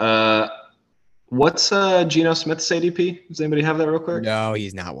 What's Geno Smith's ADP? Does anybody have that real quick? No,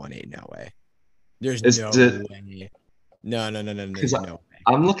 he's not 1.8. No way. There's Is no it- way. No. There's no way.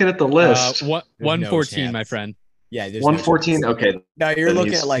 I'm looking at the list. 114, no my chance. friend. Yeah, there's 114. No chance. Okay. No, you're Then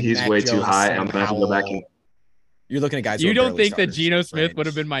looking at like he's Mac way too Jones, high. Sam I'm gonna have to go back and. You're looking at guys. You who are don't barely think that starters Geno in Smith range. would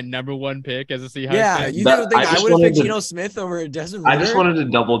have been my number one pick as a Seahawks Yeah, fan? you That- don't think I I just would have picked wanted to- Geno Smith over Desmond Ridder? I just wanted to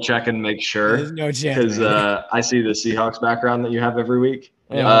double check and make sure There's no chance. because man. I see the Seahawks background that you have every week.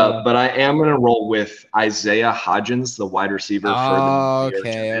 Yeah. But I am going to roll with Isaiah Hodgins, the wide receiver for the New York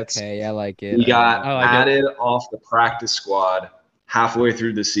Giants. Okay, I like it. He got I like it. added off the practice squad halfway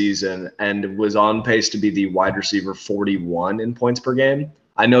through the season and was on pace to be the wide receiver 41 in points per game.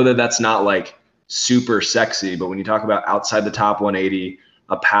 I know that that's not like super sexy, but when you talk about outside the top 180,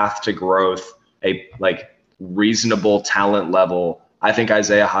 a path to growth, a like reasonable talent level, I think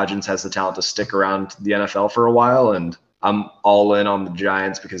Isaiah Hodgins has the talent to stick around the NFL for a while, and I'm all in on the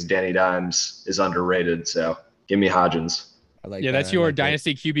Giants because Danny Dimes is underrated. So give me Hodgins. I like Yeah, that. that's I your like it.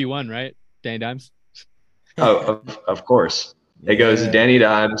 Dynasty QB1, right? Danny Dimes. Oh, of course. It goes Yeah. Danny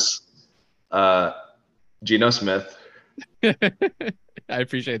Dimes, Geno Smith, I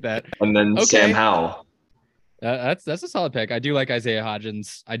appreciate that. and then Okay. Sam Howell. That's a solid pick. I do like Isaiah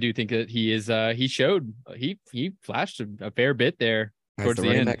Hodgins. I do think that he is. He flashed a fair bit there Guys, towards the the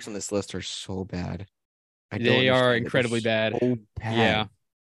running end. backs on this list are so bad. I don't They are understand it. They're incredibly bad. so bad.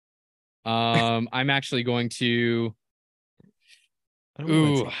 Yeah. I'm actually going to. I don't know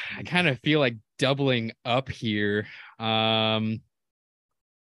Ooh, what's- I kind of feel like doubling up here. But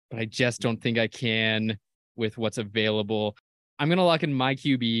I just don't think I can with what's available. I'm going to lock in my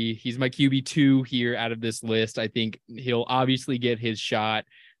QB. He's my QB2 here out of this list. I think he'll obviously get his shot.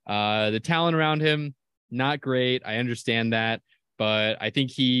 The talent around him, not great. I understand that, but I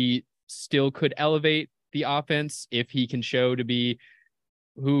think he still could elevate the offense if he can show to be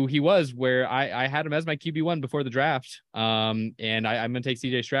who he was, where I had him as my QB1 before the draft. And I'm going to take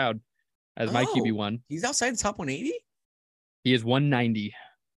CJ Stroud as my Oh. QB1. He's outside the top 180? He is 190.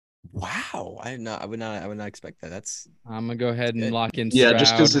 Wow. I would not expect that. That's I'm going to go ahead and Good. lock in Yeah, Stroud.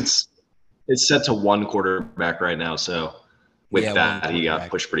 just because it's set to one quarterback right now. So with Yeah, that, one he got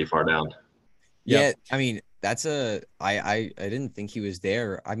quarterback. pushed pretty far down. Yeah, I mean, I didn't think he was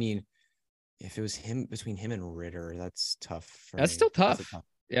there. I mean, if it was him between him and Ritter, that's tough for That's me. still tough.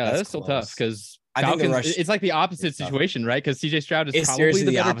 Yeah, That's that's still tough close. because I think the Falcons, rush it's like the opposite is tough. situation, right? Because CJ Stroud is It's probably seriously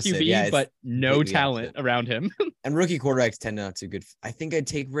the the better opposite. QB, Yeah, it's but no completely the talent opposite. around him. And rookie quarterbacks tend not to good. I think I'd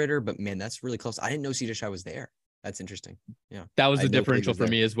take Ritter, but man, that's really close. I didn't know CJ Stroud was there. That's interesting. Yeah. That was I the had no clue he differential was for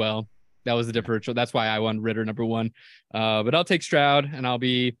there. me as well. That was the differential. That's why I won Ritter number one. But I'll take Stroud and I'll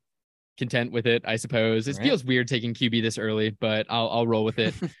be content with it, I suppose. It feels weird taking QB this early, but I'll roll with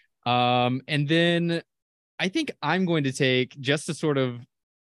it. And then I think I'm going to take just to sort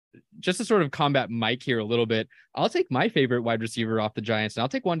of combat Mike here a little bit. I'll take my favorite wide receiver off the Giants, and I'll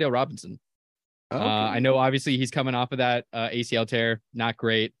take Wan'Dale Robinson. Okay. I know obviously he's coming off of that ACL tear, not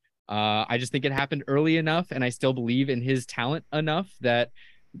great. I just think it happened early enough, and I still believe in his talent enough that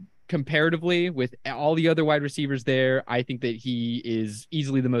comparatively with all the other wide receivers there, I think that he is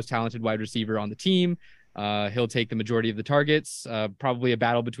easily the most talented wide receiver on the team. He'll take the majority of the targets, probably a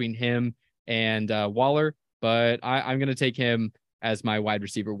battle between him and Waller, but I'm going to take him as my wide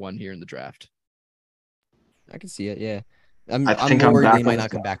receiver one here in the draft. I can see it. Yeah. I'm I'm worried they might not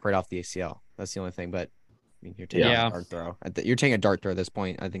come back right off the ACL. That's the only thing. But I mean, you're taking a dart throw. You're taking a dart throw at this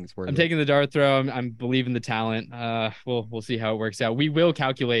point. I think it's worth it. I'm taking the dart throw. I'm believing the talent. We'll see how it works out. We will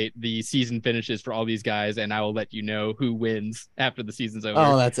calculate the season finishes for all these guys, and I will let you know who wins after the season's over.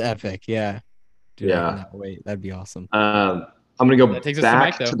 Oh, that's epic. Yeah. Dude, yeah. I cannot wait. That'd be awesome. I'm gonna go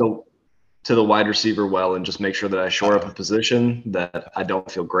back to to the wide receiver well and just make sure that I shore up a position that I don't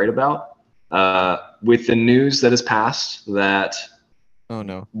feel great about. With the news that has passed that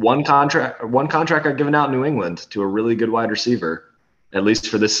one contract got given out in New England to a really good wide receiver, at least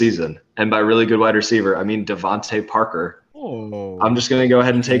for this season. And by really good wide receiver, I mean Devontae Parker. Oh, I'm just going to go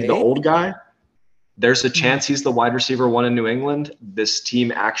ahead and take the old guy. There's a chance he's the wide receiver one in New England. This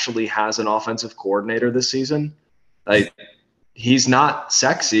team actually has an offensive coordinator this season. He's not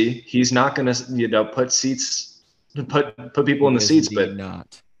sexy. He's not going to, put people in the seats.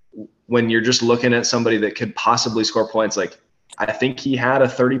 But when you're just looking at somebody that could possibly score points, like I think he had a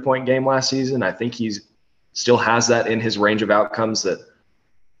 30-point game last season. I think he's still has that in his range of outcomes. That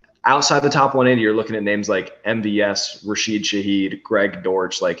outside the top 180, you're looking at names like MVS, Rashid Shaheed, Greg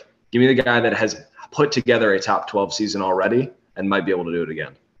Dortch. Like, give me the guy that has put together a top 12 season already and might be able to do it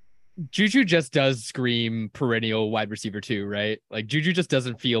again. Juju just does scream perennial wide receiver too, right? Like Juju just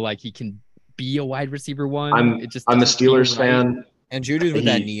doesn't feel like he can be a wide receiver one. I'm a Steelers fan. And Juju's with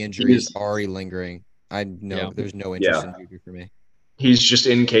that knee injury is already lingering. I know there's no interest in Juju for me. He's just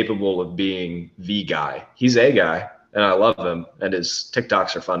incapable of being the guy. He's a guy, and I love him, and his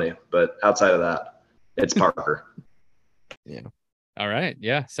TikToks are funny. But outside of that, it's Parker. Yeah. All right.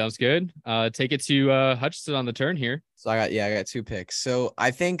 Yeah. Sounds good. Take it to Hutchinson on the turn here. So I got two picks. So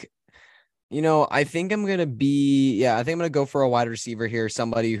I think I'm going to go for a wide receiver here.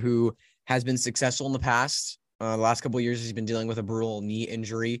 Somebody who has been successful in the past. The last couple of years, he's been dealing with a brutal knee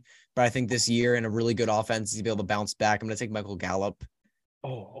injury. But I think this year in a really good offense, he'll be able to bounce back. I'm going to take Michael Gallup.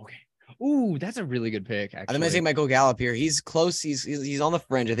 Oh, okay. Ooh, that's a really good pick, actually. I'm going to take Michael Gallup here. He's close. He's on the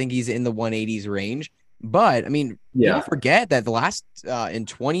fringe. I think he's in the 180s range. But, I mean, people forget that the last in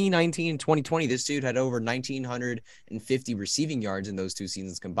 2019 and 2020, this dude had over 1,950 receiving yards in those two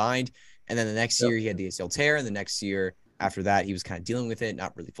seasons combined. And then the next year, he had the ACL tear. And the next year after that, he was kind of dealing with it,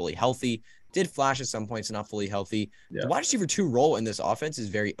 not really fully healthy. Did flash at some points, not fully healthy. The wide receiver 2 role in this offense is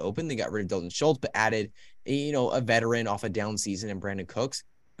very open. They got rid of Dalton Schultz, but added, a veteran off a down season and Brandon Cooks.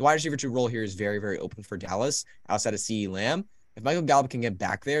 The wide receiver 2 role here is very, very open for Dallas outside of CeeDee Lamb. If Michael Gallup can get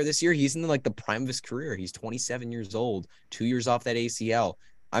back there this year, he's in the prime of his career. He's 27 years old, 2 years off that ACL.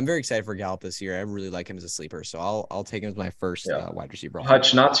 I'm very excited for Gallup this year. I really like him as a sleeper, so I'll take him as my first wide receiver.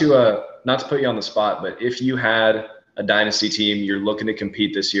 Hutch, not to put you on the spot, but if you had a dynasty team, you're looking to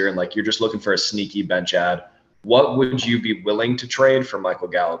compete this year, and you're just looking for a sneaky bench ad, what would you be willing to trade for Michael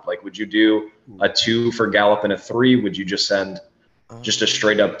Gallup? Would you do a 2 for Gallup and a 3? Would you just send just a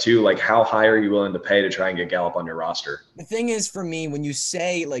straight up 2? How high are you willing to pay to try and get Gallup on your roster? The thing is, for me, when you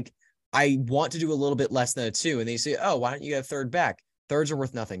say I want to do a little bit less than a 2, and they say, oh, why don't you get a third back? Thirds are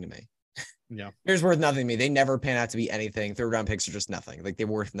worth nothing to me. Yeah. They're worth nothing to me. They never pan out to be anything. Third round picks are just nothing. They're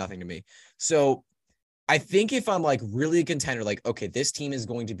worth nothing to me. So I think if I'm really a contender, okay, this team is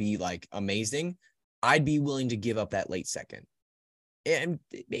going to be amazing, I'd be willing to give up that late second. And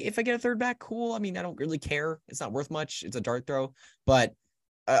if I get a third back, cool. I mean, I don't really care. It's not worth much. It's a dart throw, but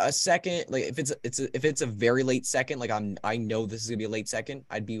a second, if it's a very late second, I know this is gonna be a late second,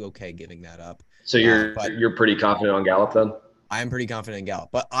 I'd be okay giving that up. So you're pretty confident on Gallup then? I'm pretty confident in Gallup,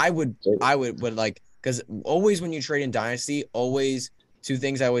 but I would because always when you trade in dynasty, always Two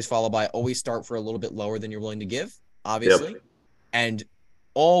things I always follow by: always start for a little bit lower than you're willing to give, obviously, and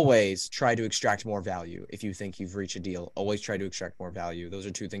always try to extract more value. If you think you've reached a deal, always try to extract more value. Those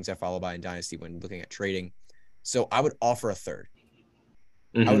are two things I follow by in Dynasty when looking at trading. So I would offer a third.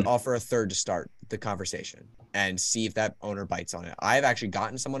 I would offer a third to start the conversation and see if that owner bites on it. I've actually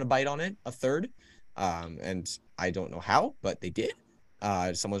gotten someone to bite on it, a third, and I don't know how, but they did.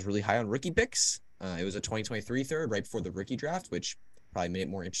 Someone was really high on rookie picks. It was a 2023 third right before the rookie draft, which probably made it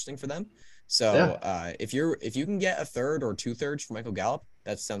more interesting for them. So if you can get a third or 2/3 for Michael Gallup,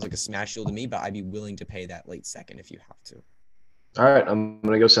 that sounds like a smash deal to me, but I'd be willing to pay that late second if you have to. All right, I'm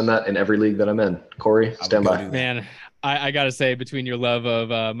going to go send that in every league that I'm in. Corey, stand by. Man, I got to say, between your love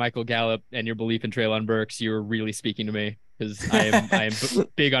of Michael Gallup and your belief in Treylon Burks, you're really speaking to me because I am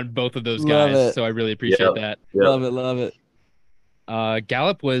big on both of those guys. So I really appreciate that. Love it.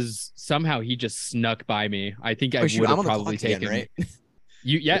 Gallup was somehow he just snuck by me. I think I would have probably taken. Right?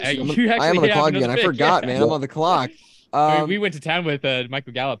 You I am on the clock again. I forgot, man. I'm on the clock. We went to town with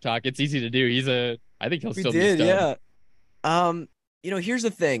Michael Gallup talk. It's easy to do. I think he'll still be a stud. Yeah. Here's the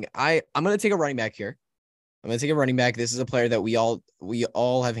thing. I'm gonna take a running back here. I'm gonna take a running back. This is a player that we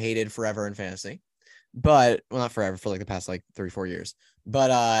all have hated forever in fantasy, but not forever, for like the past like 3-4 years.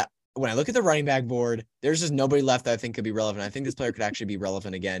 But when I look at the running back board, there's just nobody left that I think could be relevant. I think this player could actually be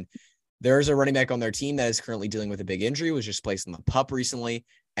relevant again. There's a running back on their team that is currently dealing with a big injury, was just placed on the PUP recently.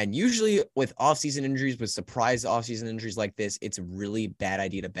 And usually with offseason injuries, with surprise offseason injuries like this, it's a really bad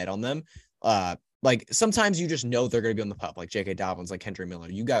idea to bet on them. Like sometimes you just know they're going to be on the PUP, like J.K. Dobbins, like Kendrick Miller.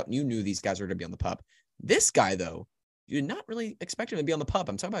 You knew these guys were going to be on the PUP. This guy, though, you did not really expect him to be on the PUP.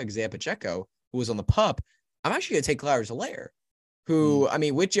 I'm talking about Isaiah Pacheco, who was on the PUP. I'm actually going to take Clyde-Helaire, who, I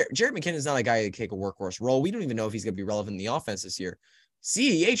mean, with Jared McKinnon is not a guy who can take a workhorse role. We don't even know if he's going to be relevant in the offense this year.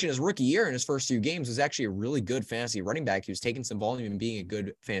 CEH in his rookie year, in his first 2 games, was actually a really good fantasy running back. He was taking some volume and being a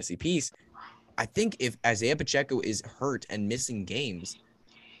good fantasy piece. I think if Isaiah Pacheco is hurt and missing games,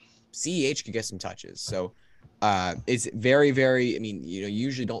 CEH could get some touches. So it's very, very, I mean, you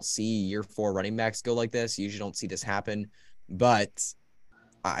usually don't see year 4 running backs go like this. You usually don't see this happen, but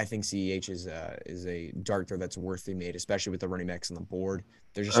I think CEH is a dart throw that's worth being made, especially with the running backs on the board.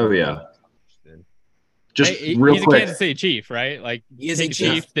 They're just Just he's real quick. a Kansas City Chief, right? Like he is a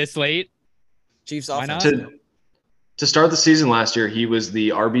Chief this late. Chiefs Why offense. not? To start the season last year, he was the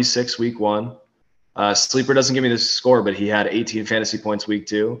RB6 week 1. Sleeper doesn't give me the score, but he had 18 fantasy points week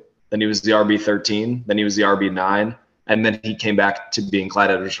 2. Then he was the RB13. Then he was the RB9. And then he came back to being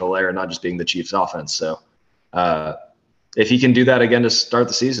Clyde Edwards-Helaire and not just being the Chiefs offense. So if he can do that again to start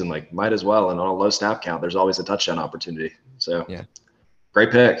the season, like might as well. And on a low snap count, there's always a touchdown opportunity. So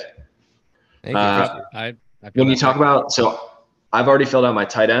great pick. Thank you. I when you talk about, so I've already filled out my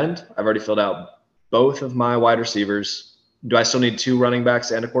tight end. I've already filled out both of my wide receivers. Do I still need 2 running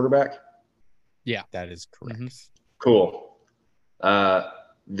backs and a quarterback? Yeah, that is correct. Cool.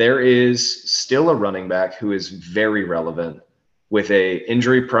 There is still a running back who is very relevant with a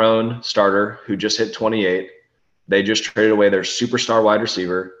injury-prone starter who just hit 28. They just traded away their superstar wide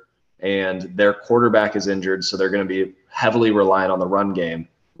receiver, and their quarterback is injured, so they're going to be heavily reliant on the run game,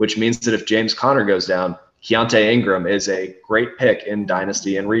 which means that if James Conner goes down, Keontae Ingram is a great pick in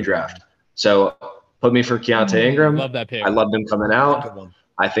Dynasty and Redraft. So put me for Keontae Ingram. Love that pick. I loved him coming out.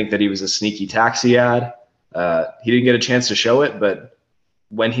 I think that he was a sneaky taxi ad. He didn't get a chance to show it, but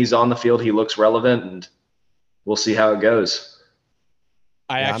when he's on the field, he looks relevant, and we'll see how it goes.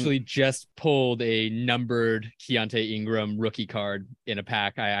 I actually just pulled a numbered Keontae Ingram rookie card in a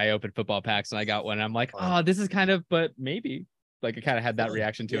pack. I opened football packs and I got one. And I'm like, oh, this is kind of, but maybe. Like I kind of had that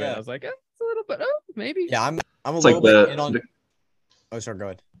reaction to it. I was like, it's a little bit, maybe. Yeah, I'm a little bit in on. Oh, sorry, go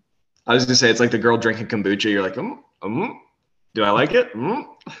ahead. I was gonna say it's like the girl drinking kombucha. You're like, do I like it?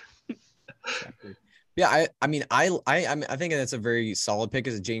 Yeah, I mean, I think that's a very solid pick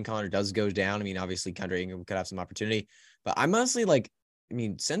as Jane Conner does go down. I mean, obviously, Kendrick Ingram could have some opportunity, but I'm honestly like, I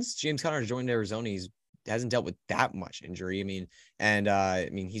mean, since James Conner joined Arizona, he hasn't dealt with that much injury. I mean, and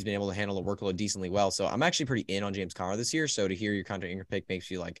he's been able to handle the workload decently well. So I'm actually pretty in on James Conner this year. So to hear your Kendrick Ingram pick makes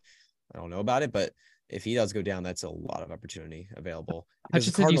you like, I don't know about it, but if he does go down, that's a lot of opportunity available.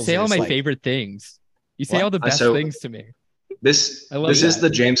 Hutchinson, you say all my favorite things. You say all the best things to me. This is the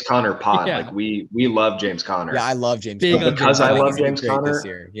James Conner pod. Yeah. Like we love James Conner. Yeah, I love James Conner. Because I love James Conner this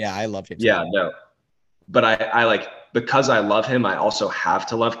year. Yeah, I love James. Yeah, no. But I like, because I love him, I also have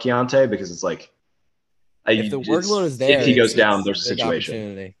to love Keontae because it's like if the workload is there, if he goes down, there's a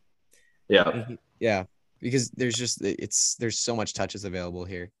situation. Yeah, because there's so much touches available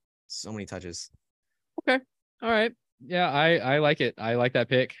here. So many touches. Okay. All right. Yeah, I like it. I like that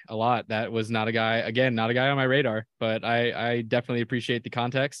pick a lot. That was not a guy on my radar, but I definitely appreciate the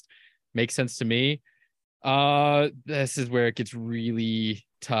context. Makes sense to me. This is where it gets really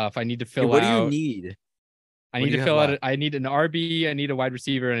tough. I need to Hey, fill what do you out need? I What need do to you have fill out left? I need an RB, I need a wide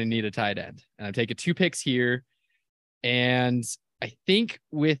receiver, and I need a tight end. And I'm taking 2 picks here. And I think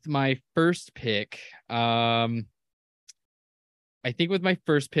with my first pick, I'm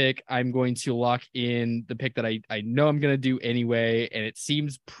going to lock in the pick that I know I'm going to do anyway, and it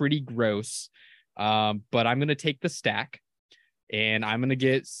seems pretty gross. But I'm going to take the stack, and I'm going to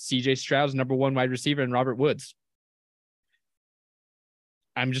get CJ Stroud's number 1 wide receiver and Robert Woods.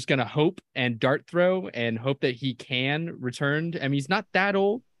 I'm just going to hope and dart throw and hope that he can return. I mean, he's not that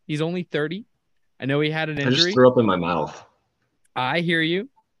old. He's only 30. I know he had an I just injury. threw up in my mouth. I hear you.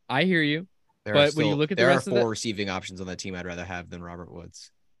 But when you look at the there are rest of 4 the, receiving options on that team I'd rather have than Robert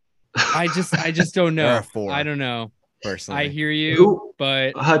Woods. I just don't There are know. 4. I don't know. Personally, I hear you,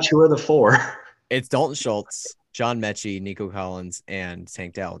 but Hutch, who are the 4? it's Dalton Schultz, John Mechie, Nico Collins, and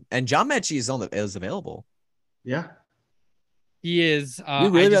Tank Dell. And John Mechie is available. Yeah. he is. You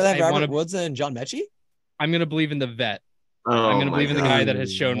really rather have I want Robert to. Woods than John Mechie? I'm gonna believe in the vet. Oh, I'm gonna my believe in the God. guy that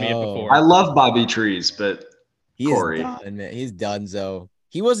has shown me it No. before. I love Bobby Trees, but He Corey. is done, man. He's done. So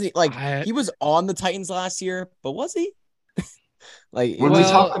he wasn't like he was on the Titans last year, but was he? Like When Well- we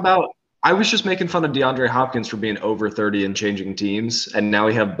talk about, I was just making fun of DeAndre Hopkins for being over 30 and changing teams, and now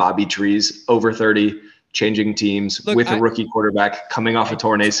we have Bobby Trees over 30 changing teams Look, with a rookie quarterback coming off a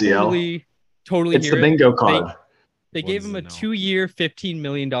torn ACL. Totally It's hear the it. bingo card. They gave him a Woods is a no. 2-year, $15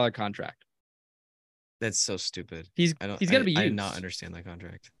 million contract. That's so stupid. He's gonna be I did used. not understand that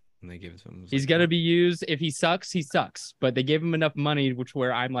contract when they gave it to him. He's gonna be used. If he sucks, he sucks. But they gave him enough money, which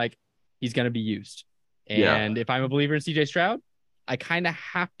where I'm like, he's gonna be used. Yeah. And if I'm a believer in CJ Stroud, I kind of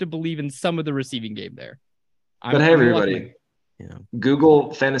have to believe in some of the receiving game there. But hey, everybody, Yeah.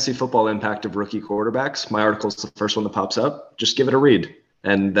 Google fantasy football impact of rookie quarterbacks. My article is the first one that pops up. Just give it a read.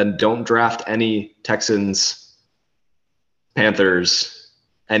 And then don't draft any Texans, Panthers,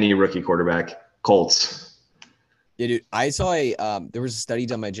 any rookie quarterback, Colts. Yeah, dude. I saw there was a study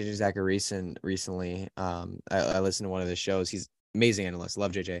done by JJ Zachariason recently. I listened to one of his shows. He's an amazing analyst.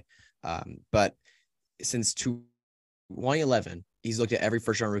 Love JJ. But since 2011, he's looked at every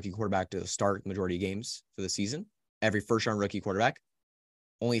first-round rookie quarterback to start the majority of games for the season. Every first-round rookie quarterback,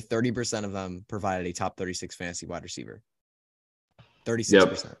 only 30% of them provided a top 36 fantasy wide receiver.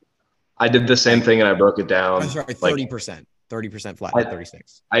 36%. Yep. I did the same thing and I broke it down. I'm sorry, 30%. 30% flat, not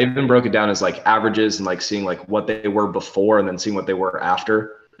 36. I even broke it down as like averages and like seeing like what they were before and then seeing what they were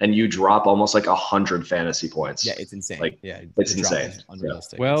after. And you drop almost like 100 fantasy points. Yeah, it's insane. Like, yeah, it's the drop insane. is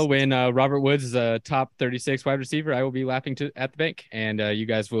unrealistic. Well, when Robert Woods is a top 36 wide receiver, I will be laughing at the bank, and you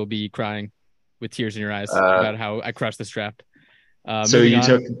guys will be crying with tears in your eyes about how I crushed this draft. So you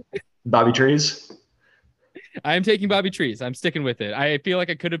took Bobby Trees? I am taking Bobby Trees. I'm sticking with it. I feel like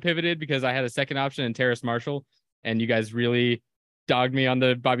I could have pivoted because I had a second option in Terrace Marshall, and you guys really dogged me on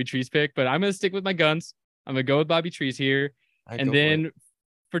the Bobby Trees pick. But I'm going to stick with my guns. I'm going to go with Bobby Trees here. And then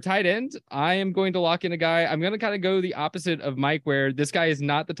for tight end, I am going to lock in a guy. I'm going to kind of go the opposite of Mike, where this guy is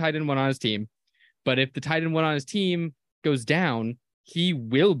not the tight end one on his team. But if the tight end one on his team goes down, he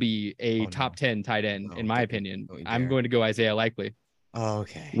will be a top 10 tight end, in my opinion. I'm going to go Isaiah Likely. Oh,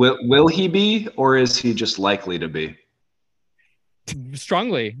 okay. Will he be, or is he just likely to be?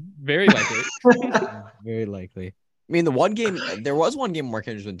 Strongly, very likely. Very likely. I mean, there was one game Mark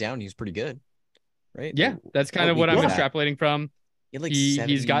Andrews went down. He was pretty good, right? Yeah, that's kind of what I'm extrapolating from.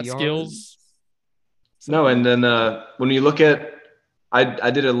 He's got skills. No, and then when you look at,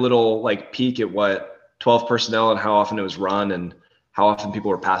 I did a little like peek at what 12 personnel and how often it was run and how often people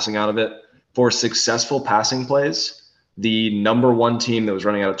were passing out of it. For successful passing plays, the number one team that was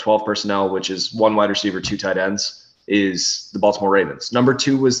running out of 12 personnel, which is 1 wide receiver, 2 tight ends, is the Baltimore Ravens. Number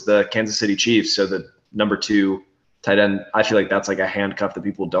 2 was the Kansas City Chiefs. So the number 2 tight end, I feel like that's like a handcuff that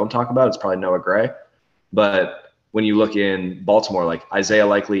people don't talk about. It's probably Noah Gray. But when you look in Baltimore, like Isaiah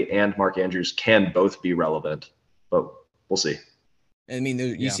Likely and Mark Andrews can both be relevant, but we'll see. I mean,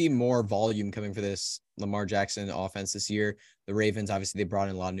 you see more volume coming for this Lamar Jackson offense this year. The Ravens, obviously, they brought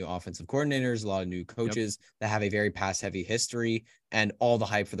in a lot of new offensive coordinators, a lot of new coaches that have a very pass-heavy history. And all the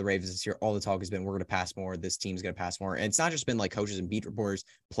hype for the Ravens this year, all the talk has been, we're going to pass more. This team's going to pass more. And it's not just been like coaches and beat reporters.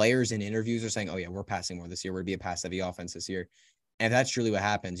 Players in interviews are saying, oh, yeah, we're passing more this year. We're going to be a pass-heavy offense this year. And if that's truly what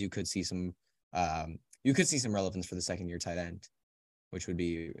happens, you could see some relevance for the second-year tight end, which would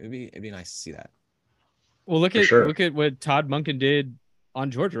be it'd be nice to see that. Well, look at what Todd Monken did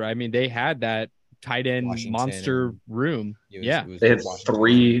on Georgia. I mean, they had that tight end Washington monster and- room. Yeah. They had Washington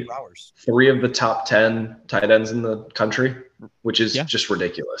three Flowers. of the top 10 tight ends in the country, which is Yeah. just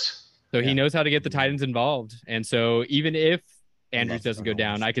ridiculous. So he Yeah. knows how to get the tight ends involved. And so even if I Andrews love doesn't go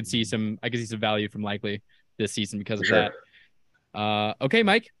Darnell down, I could see Washington. some value from Likely this season because For of sure. that. Okay,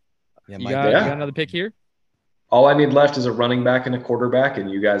 Mike. Yeah, You Mike. got Yeah. another pick here? All I need left is a running back and a quarterback, and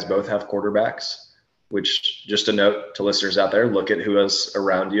you guys both have quarterbacks, which, just a note to listeners out there, look at who is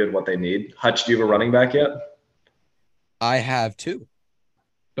around you and what they need. Hutch, do you have a running back yet? I have 2.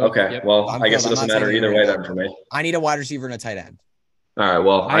 Both. Okay. Yep. Well, I'm I guess good. it I'm doesn't not matter taking either a way running then for me. I need a wide receiver and a tight end. All right.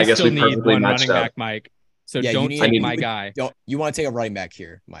 Well, I guess still we need perfectly one matched running up. back, Mike. So Yeah, don't you take need- my guy. You want to take a running back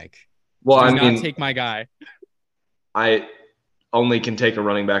here, Mike? Well, Do I not mean, take my guy. I only can take a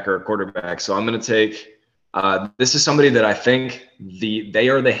running back or a quarterback. So I'm going to take this is somebody that I think they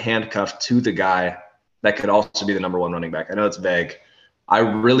are the handcuff to the guy that could also be the number 1 running back. I know it's vague. I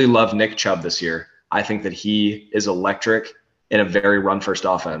really love Nick Chubb this year. I think that he is electric in a very run-first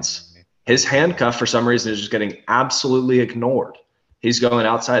offense. His handcuff, for some reason, is just getting absolutely ignored. He's going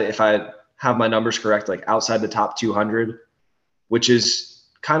outside, if I have my numbers correct, like outside the top 200, which is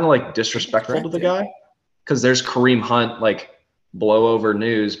kind of like disrespectful to the guy because there's Kareem Hunt, like blowover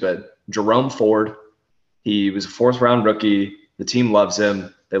news, but Jerome Ford, he was a 4th-round rookie. The team loves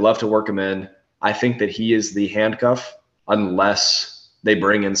him. They love to work him in. I think that he is the handcuff unless they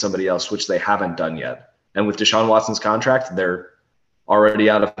bring in somebody else, which they haven't done yet. And with Deshaun Watson's contract, they're already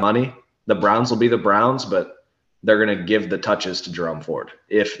out of money. The Browns will be the Browns, but they're going to give the touches to Jerome Ford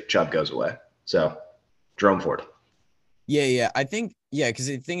if Chubb goes away. So, Jerome Ford. Yeah. I think, because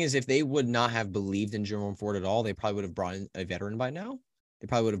the thing is, if they would not have believed in Jerome Ford at all, they probably would have brought in a veteran by now. They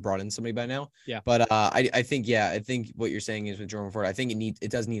probably would have brought in somebody by now. Yeah. But I think what you're saying is with Jerome Ford, I think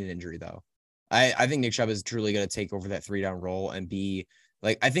it does need an injury though. I think Nick Chubb is truly going to take over that 3-down role and be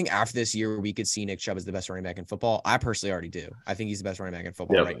like, I think after this year, we could see Nick Chubb as the best running back in football. I personally already do. I think he's the best running back in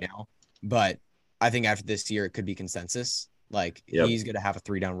football right now. But I think after this year, it could be consensus. Like he's going to have a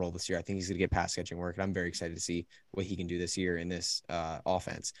 3-down role this year. I think he's going to get pass catching work. And I'm very excited to see what he can do this year in this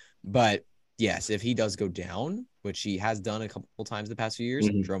offense. But yes, if he does go down, which he has done a couple times the past few years,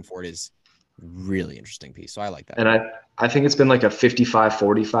 Jerome Ford is really interesting piece. So I like that. And I think it's been like a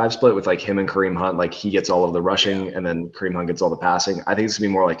 55-45 split with like him and Kareem Hunt. Like he gets all of the rushing and then Kareem Hunt gets all the passing. I think it's gonna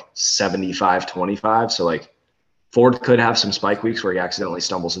be more like 75-25. So like Ford could have some spike weeks where he accidentally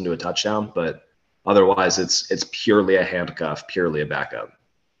stumbles into a touchdown, but otherwise it's purely a handcuff, purely a backup.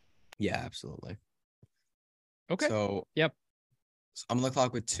 Yeah, absolutely. Okay. So yep. So I'm on the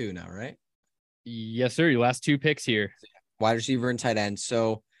clock with 2 now, right? Yes, sir. Your last 2 picks here. Wide receiver and tight end.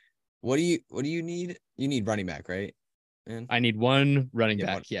 So what do you need? You need running back, right? And I need 1 running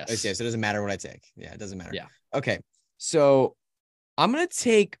back. Yes. Yeah, so it doesn't matter what I take. Yeah, it doesn't matter. Yeah. Okay. So I'm gonna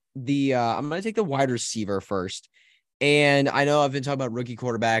take the wide receiver first. And I know I've been talking about rookie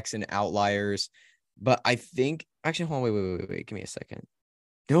quarterbacks and outliers, but I think actually hold on, wait. Give me a second.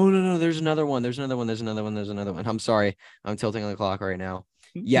 No. There's another one. I'm sorry. I'm tilting on the clock right now.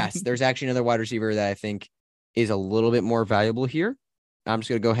 Yes, there's actually another wide receiver that I think is a little bit more valuable here. I'm just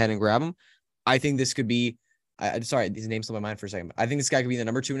going to go ahead and grab him. I think this could be, sorry, his name slipped my mind for a second. I think this guy could be the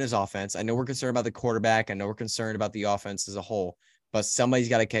number 2 in his offense. I know we're concerned about the quarterback. I know we're concerned about the offense as a whole, but somebody's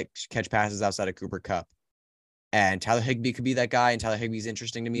got to catch passes outside of Cooper Kupp. And Tyler Higbee could be that guy. And Tyler Higbee's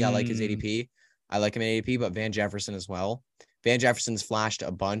interesting to me. I like his ADP. I like him in ADP, but Van Jefferson as well. Van Jefferson's flashed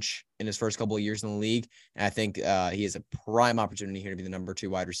a bunch in his first couple of years in the league. And I think he has a prime opportunity here to be the number 2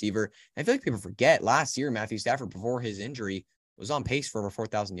 wide receiver. And I feel like people forget last year, Matthew Stafford, before his injury, was on pace for over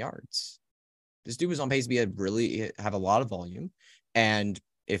 4,000 yards. This dude was on pace to have a lot of volume. And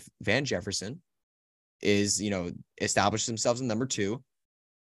if Van Jefferson is, established themselves in number 2,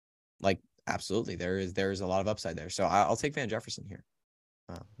 like absolutely, there is a lot of upside there. So I'll take Van Jefferson here.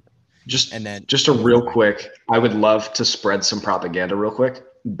 Just a real quick, I would love to spread some propaganda real quick.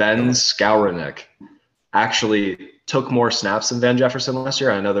 Ben Skowronek actually took more snaps than Van Jefferson last year.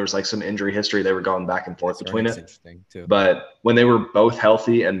 I know there was like some injury history. They were going back and forth between it. Interesting too. But when they were both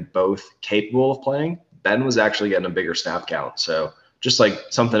healthy and both capable of playing, Ben was actually getting a bigger snap count. So just like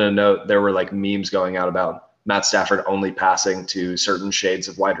something to note, there were like memes going out about Matt Stafford only passing to certain shades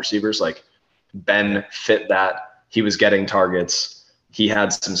of wide receivers. Like Ben fit that. He was getting targets. He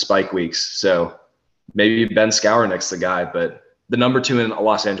had some spike weeks. So maybe Ben Skowronek's the guy, but the number 2 in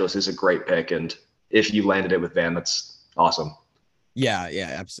Los Angeles is a great pick. And if you landed it with Van, that's awesome. Yeah,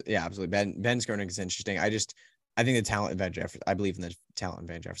 absolutely. Ben Skowronek is interesting. I think the talent of Van Jefferson, I believe in the talent of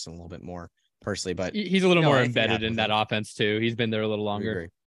Van Jefferson a little bit more personally, but he's a little more embedded in that offense too. He's been there a little longer.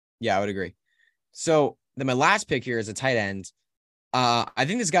 I would agree. So then my last pick here is a tight end. I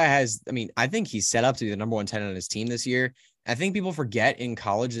think this guy has, I think he's set up to be the number one tight end on his team this year. I think people forget in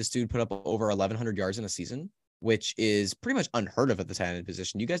college, this dude put up over 1,100 yards in a season, which is pretty much unheard of at the tight end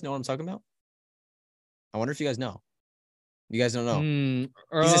position. You guys know what I'm talking about? I wonder if you guys know. You guys don't know.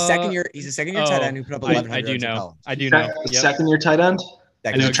 He's a second year tight end who put up 1,100 yards in college. I do know. Second year tight end?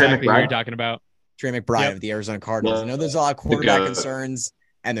 I know exactly who you're talking about. Trey McBride of the Arizona Cardinals. I know there's a lot of quarterback concerns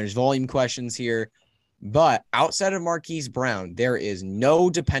and there's volume questions here, but outside of Marquise Brown, there is no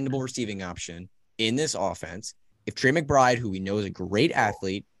dependable receiving option in this offense. If Trey McBride, who we know is a great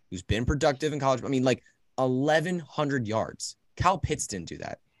athlete, who's been productive in college, 1,100 yards. Kyle Pitts didn't do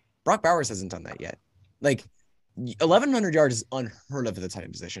that. Brock Bowers hasn't done that yet. 1,100 yards is unheard of at the tight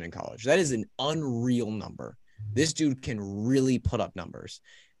end position in college. That is an unreal number. This dude can really put up numbers.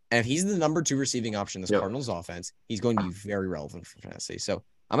 And if he's the number 2 receiving option in this Cardinals offense, he's going to be very relevant for fantasy. So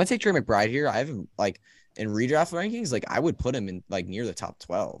I'm going to take Trey McBride here. I haven't, in redraft rankings, I would put him in, near the top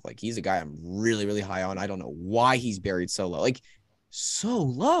 12. He's a guy I'm really, really high on. I don't know why he's buried so low. So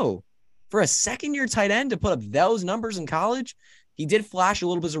low. For a second-year tight end to put up those numbers in college, he did flash a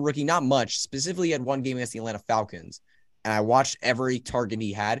little bit as a rookie, not much. Specifically, he had one game against the Atlanta Falcons. And I watched every target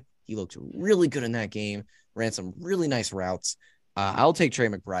he had. He looked really good in that game, ran some really nice routes. I'll take Trey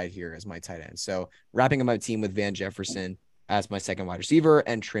McBride here as my tight end. So wrapping up my team with Van Jefferson as my second wide receiver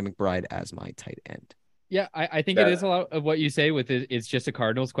and Trey McBride as my tight end. Yeah, I think it is a lot of what you say with it. It's just a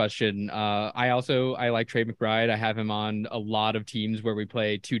Cardinals question. I like Trey McBride. I have him on a lot of teams where we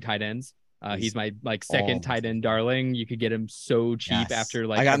play 2 tight ends. He's my second tight end darling. You could get him so cheap after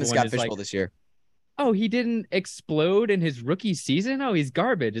I got him in Scott Fishbowl this year. Oh, he didn't explode in his rookie season. Oh, he's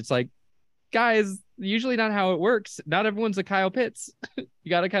garbage. It's guys, usually not how it works. Not everyone's a Kyle Pitts. You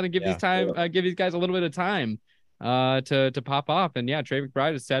got to kind of give these guys a little bit of time to pop off. And Trey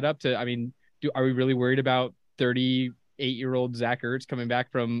McBride is set up to. Are we really worried about 38-year-old Zach Ertz coming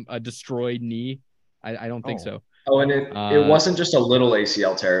back from a destroyed knee? I don't think so. Oh, and it wasn't just a little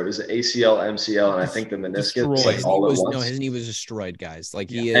ACL tear. It was an ACL, MCL, and I think the meniscus all at once. No, his knee was destroyed, guys.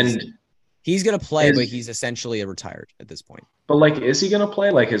 He is. And he's going to play, but he's essentially retired at this point. But, is he going to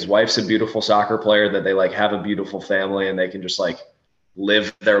play? His wife's a beautiful soccer player that they, have a beautiful family and they can just,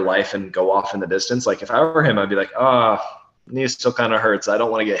 live their life and go off in the distance. If I were him, I'd be knee still kind of hurts. I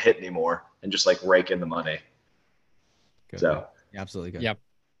don't want to get hit anymore and just, rake in the money. Good. So. Yeah, absolutely good. Yep.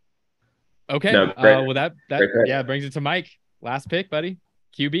 Okay. No, well, that brings it to Mike. Last pick, buddy.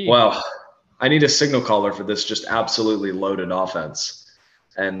 QB. Well, I need a signal caller for this just absolutely loaded offense.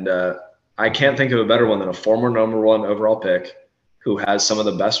 And I can't think of a better one than a former number 1 overall pick who has some of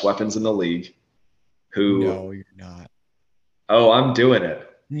the best weapons in the league. No, you're not. Oh, I'm doing it.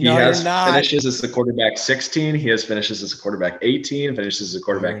 He has finishes as the quarterback 16. He has finishes as a quarterback 18, finishes as a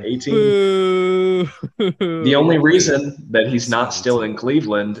quarterback 18. Boo. The only reason that he's not still in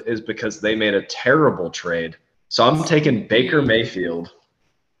Cleveland is because they made a terrible trade. So I'm taking Baker Mayfield.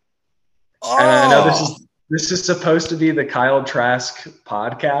 Oh. And I know this is supposed to be the Kyle Trask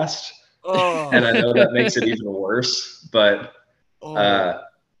podcast. Oh. And I know that makes it even worse. But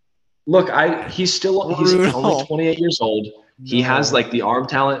look, he's only 28 years old. He has the arm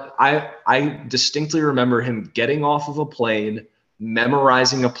talent. I distinctly remember him getting off of a plane,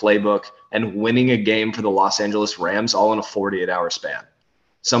 memorizing a playbook, and winning a game for the Los Angeles Rams all in a 48-hour span.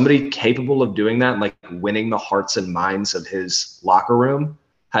 Somebody capable of doing that and winning the hearts and minds of his locker room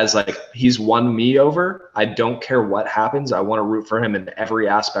has he's won me over. I don't care what happens. I want to root for him in every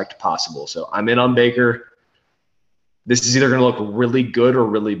aspect possible. So I'm in on Baker. This is either going to look really good or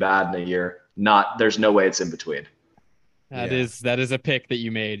really bad in a year. There's no way it's in between. That is a pick that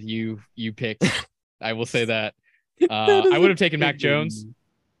you made. You picked. I will say that. I would have taken Mac Jones.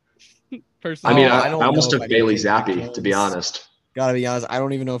 Personally, I almost took Bailey Zappi, to be honest. Gotta be honest, I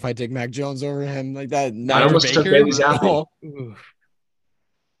don't even know if I take Mac Jones over him like that. I almost took Bailey Zappi.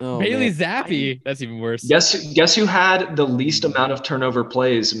 Bailey Zappi. That's even worse. Guess who had the least amount of turnover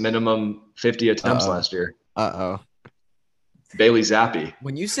plays, minimum 50 attempts last year? Bailey Zappi.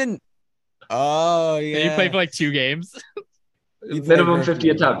 When you said, oh yeah, and you played for 2 games. Minimum 50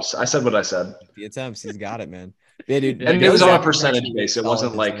 attempts. I said what I said. 50 attempps. He's got it, man. Yeah, dude. And it was on a percentage base. It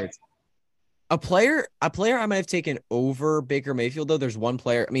wasn't a player I might have taken over Baker Mayfield, though. There's one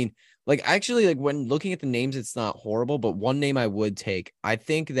player. Actually, when looking at the names, it's not horrible, but one name I would take. I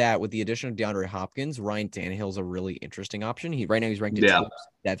think that with the addition of DeAndre Hopkins, Ryan Tannehill's a really interesting option. Right now he's ranked at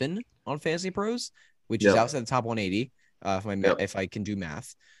 7 on Fantasy Pros, which is outside the top 180. If I can do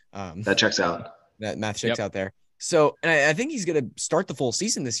math. That checks out. That math checks out there. So, and I think he's going to start the full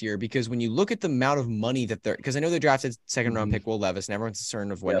season this year because when you look at the amount of money that because I know they drafted second round pick Will Levis and everyone's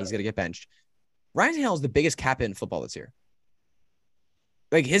concerned of when he's going to get benched. Ryan Tannehill is the biggest cap hit in football this year.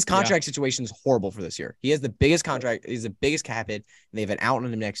 Like his contract situation is horrible for this year. He has the biggest contract. He's the biggest cap hit, and they have an out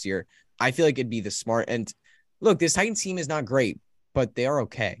on him next year. I feel like it'd be the smart. And look, this Titans team is not great, but they are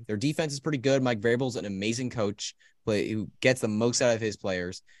okay. Their defense is pretty good. Mike Vrabel's an amazing coach, who gets the most out of his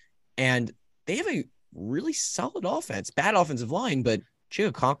players, and they have a really solid offense. Bad offensive line, but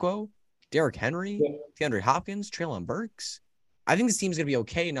Chigakonkwo, Derrick Henry, DeAndre Hopkins, Treylon Burks. I think this team's going to be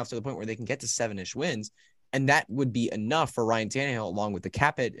okay enough to the point where they can get to 7-ish wins. And that would be enough for Ryan Tannehill, along with the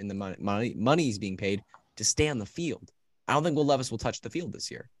cap hit and the money he's being paid, to stay on the field. I don't think Will Levis will touch the field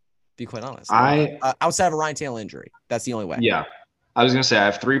this year, to be quite honest. Outside of a Ryan Tannehill injury. That's the only way. Yeah. I was going to say I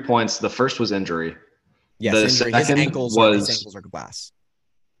have 3 points. The first was injury. Yes, the injury. His ankles are glass.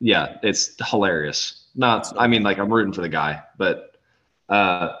 Yeah, it's hilarious. I'm rooting for the guy. But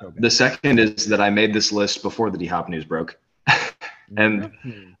the second is that I made this list before the D-Hop news broke. And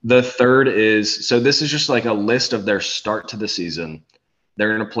the third is, so this is just like a list of their start to the season.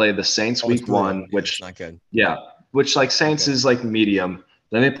 They're going to play the Saints week 1, which not good. Yeah, which like Saints is like medium.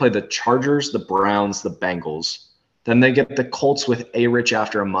 Then they play the Chargers, the Browns, the Bengals. Then they get the Colts with A-Rich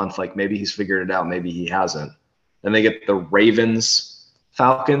after a month. Like maybe he's figured it out, maybe he hasn't. Then they get the Ravens,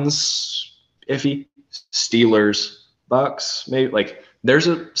 Falcons, iffy, Steelers, Bucks. Maybe like there's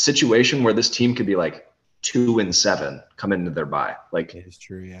a situation where this team could be like 2-7 come into their bye. Like it is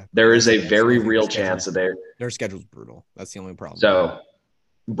true, yeah. There is a very real chance that their schedule's brutal. That's the only problem. So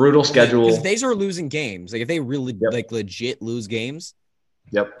brutal schedule. Because if they start losing games, like if they really like legit lose games,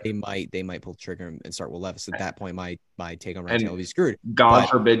 they might pull the trigger and start Will Levis. At that point, my take on Ryan Tannehill will be screwed. God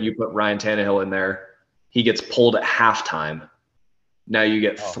forbid you put Ryan Tannehill in there. He gets pulled at halftime. Now you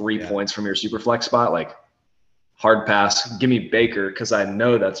get 3 points from your super flex spot. Like hard pass. Give me Baker because I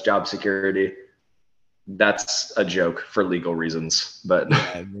know that's job security. That's a joke for legal reasons, but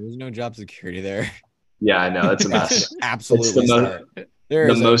there's no job security there. Yeah, I know it's a mess. Absolutely,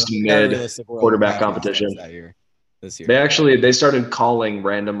 the most mid quarterback competition this year. They started calling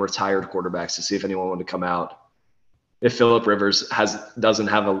random retired quarterbacks to see if anyone wanted to come out. If Phillip Rivers doesn't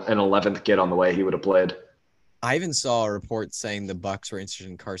have an 11th kid on the way, he would have played. I even saw a report saying the Bucs were interested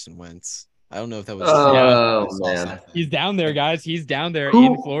in Carson Wentz. I don't know if that was. Man, he's down there, guys. He's down there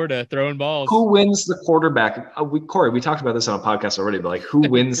in Florida throwing balls. Who wins the quarterback? Corey, we talked about this on a podcast already, but like, who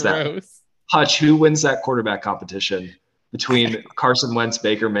wins that? Hutch, who wins that quarterback competition between Carson Wentz,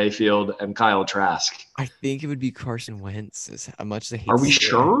 Baker Mayfield, and Kyle Trask? I think it would be Carson Wentz. As much as Are we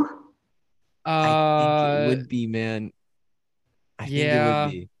sure? I think it would be, man. I think it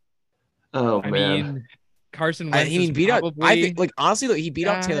would be. Oh man. Carson Wentz. I think, like, honestly, look, he beat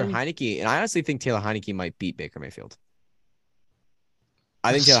out Taylor Heineke, and I honestly think Taylor Heineke might beat Baker Mayfield.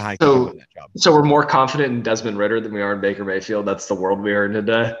 I think Taylor Heineke might win that job. So we're more confident in Desmond Ridder than we are in Baker Mayfield. That's the world we are in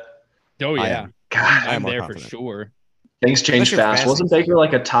today. Oh yeah, I'm there for sure. Things change fast. Wasn't Baker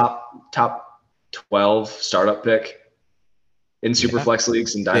like a top 12 startup pick in Superflex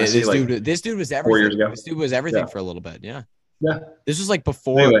leagues and Dynasty? This dude was everything. 4 years ago. This dude was everything for a little bit. Yeah. Yeah. This was like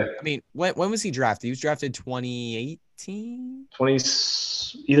before. Anyway. I mean, when was he drafted? He was drafted 2018?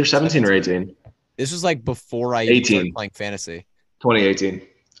 Either 17 or 18. This was like before I even started playing fantasy. 2018.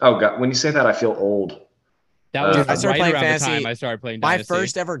 Oh, God. When you say that, I feel old. That was I started playing around fantasy. the time I started playing My Dynasty.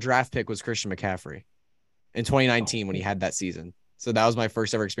 first ever draft pick was Christian McCaffrey in 2019 when he had that season. So that was my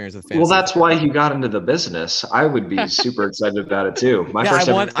first ever experience with fantasy. Well, that's why you got into the business. I would be super excited about it too. I got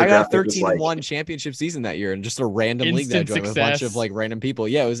a 13-1 championship season that year in just a random league that I joined with a bunch of like random people.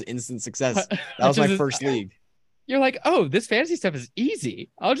 Yeah, it was instant success. That was my first league. You're like, oh, this fantasy stuff is easy.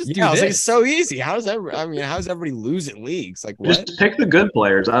 I'll just do this. I was like, it's so easy. How's everybody losing leagues? Like, what? Just pick the good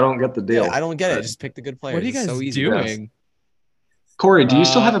players. I don't get the deal. Yeah, I don't get it. Just pick the good players. What are you guys doing? Corey, do you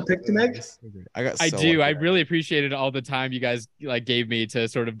still have a pick to make? I do. I really appreciated all the time you guys like gave me to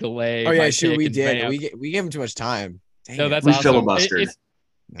sort of delay. Oh yeah, sure, we did. We gave him too much time. No, that's we awesome. Filibustered.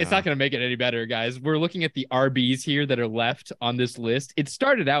 It's not going to make it any better, guys. We're looking at the RBs here that are left on this list. It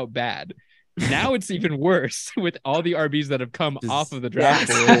started out bad. Now it's even worse with all the RBs that have come off of the draft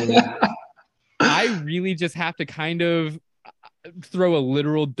board. I really just have to kind of throw a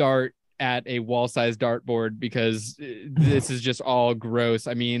literal dart at a wall-sized dartboard because this is just all gross.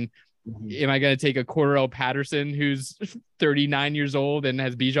 I mean, am I going to take a Cordarrelle Patterson who's 39 years old and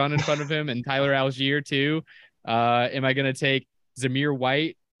has Bijan in front of him and Tyler Algier too? Am I going to take Zamir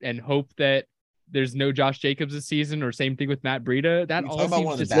White and hope that there's no Josh Jacobs this season, or same thing with Matt Breida? That all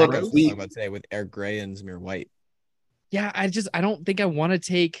seems just gross. We talk about today with Eric Gray and Zamir White. Yeah, I don't think I want to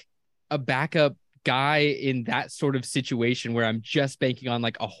take a backup guy in that sort of situation where I'm just banking on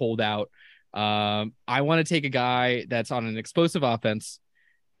like a holdout. I want to take a guy that's on an explosive offense.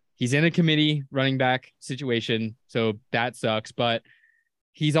 He's in a committee running back situation, so that sucks. But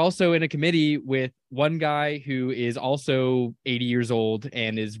he's also in a committee with one guy who is also 80 years old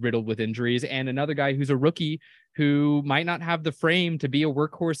and is riddled with injuries, and another guy who's a rookie who might not have the frame to be a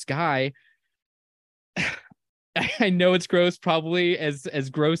workhorse guy. I know it's gross, probably as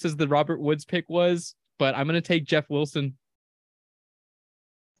gross as the Robert Woods pick was, but I'm going to take Jeff Wilson.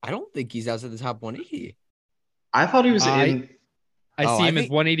 I don't think he's outside the top 180. I thought he was in. I see him as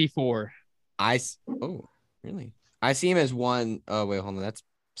 184. Oh, really? I see him as one. Oh, wait, hold on. That's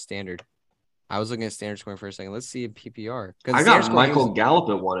standard. I was looking at standard scoring for a second. Let's see a PPR. I got Michael Gallup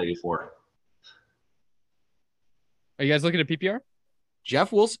at 184. Are you guys looking at PPR?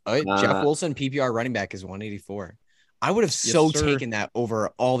 Jeff Wilson PPR running back is 184. I would have taken that over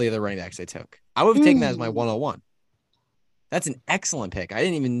all the other running backs I took. I would have taken that as my 101. That's an excellent pick. I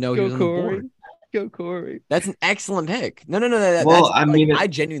didn't even know he was on the board. Go Corey. That's an excellent pick. No. I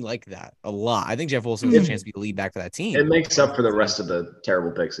genuinely like that a lot. I think Jeff Wilson has a chance to be the lead back for that team. It makes up for the rest of the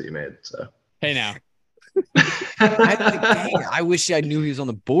terrible picks that you made. So hey now. I wish I knew he was on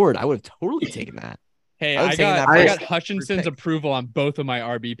the board. I would have totally taken that. Hey, I got Hutchinson's approval on both of my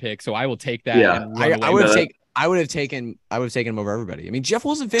RB picks, so I will take that. Yeah, I would have taken him over everybody. I mean, Jeff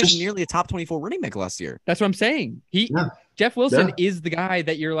Wilson finished nearly a top 24 running back last year. That's what I'm saying. Jeff Wilson is the guy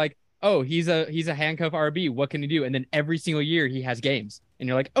that you're like, oh, he's a handcuff RB. What can he do? And then every single year he has games, and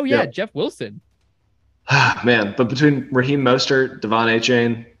you're like, oh yeah, Jeff Wilson. Man, but between Raheem Mostert, Devon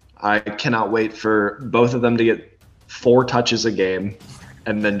Achane, I cannot wait for both of them to get 4 touches a game,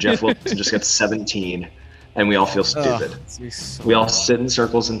 and then Jeff Wilson just gets 17, and we all feel stupid. We all sit in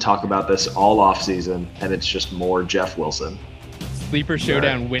circles and talk about this all off season, and it's just more Jeff Wilson. Sleeper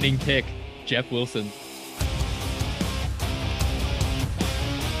Showdown winning pick, Jeff Wilson.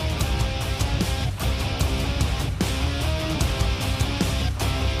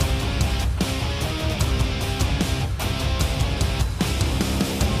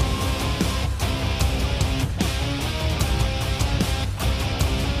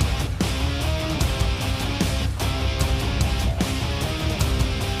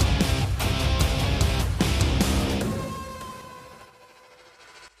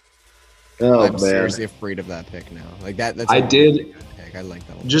 I'm seriously afraid of that pick now. Like that's I did. Pick. I like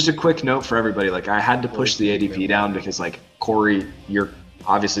that one. Just a quick note for everybody. Like I had to push the ADP down because like Corey, you're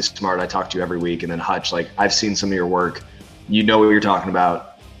obviously smart. I talk to you every week, and then Hutch, like I've seen some of your work. You know what you're talking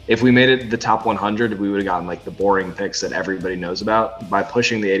about. If we made it the top 100, we would have gotten like the boring picks that everybody knows about. By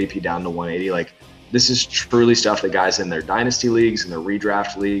pushing the ADP down to 180, like this is truly stuff that guys in their dynasty leagues and their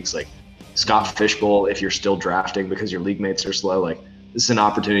redraft leagues, like Scott Fishbowl, if you're still drafting because your league mates are slow, like this is an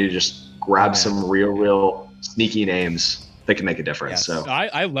opportunity to just grab some real sneaky names that can make a difference. Yes. So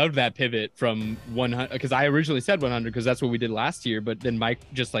I loved that pivot from 100 because I originally said 100 because that's what we did last year. But then Mike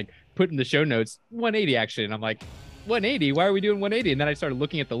just like put in the show notes 180 actually, and I'm like, 180? Why are we doing 180? And then I started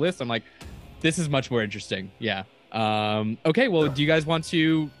looking at the list. I'm like, this is much more interesting. Yeah. Okay. Well, do you guys want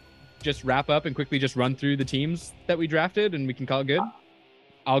to just wrap up and quickly just run through the teams that we drafted and we can call it good?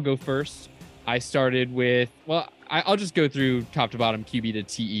 I'll go first. I started with I'll just go through top to bottom QB to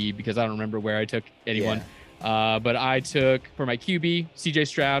TE because I don't remember where I took anyone. Yeah. But I took for my QB, CJ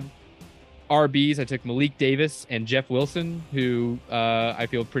Stroud. RBs, I took Malik Davis and Jeff Wilson, who I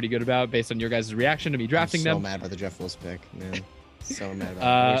feel pretty good about based on your guys' reaction to me drafting them. So mad about the Jeff Wilson pick, man. So mad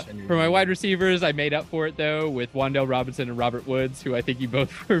about it. For my wide receivers, I made up for it, though, with Wan'Dale Robinson and Robert Woods, who I think you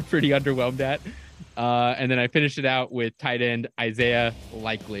both were pretty underwhelmed at. And then I finished it out with tight end Isaiah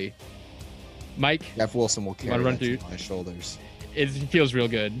Likely. Mike, Jeff Wilson will carry run through my shoulders. It feels real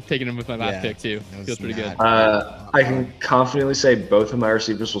good. Taking him with my last pick too. Feels pretty good. I can confidently say both of my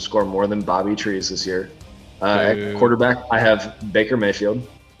receivers will score more than Bobby Trees this year. At quarterback, I have Baker Mayfield.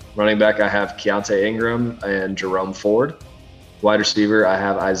 Running back, I have Keontae Ingram and Jerome Ford. Wide receiver, I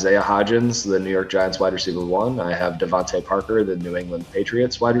have Isaiah Hodgins, the New York Giants wide receiver 1. I have Devontae Parker, the New England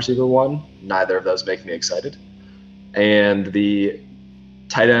Patriots wide receiver 1. Neither of those make me excited. And the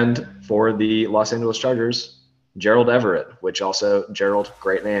tight end for the Los Angeles Chargers, Gerald Everett, which also Gerald,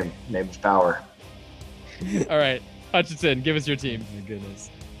 great name of power. All right, Hutchinson, give us your team. Oh my goodness.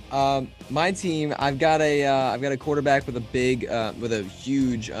 My team, I've got a quarterback with a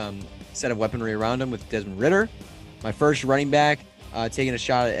huge set of weaponry around him with Desmond Ridder. My first running back, taking a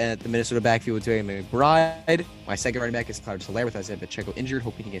shot at the Minnesota backfield with Dwayne McBride. My second running back is Clyde Hilaire with Isaiah Pacheco injured,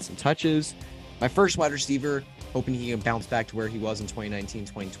 hoping he gets some touches. My first wide receiver, hoping he can bounce back to where he was in 2019,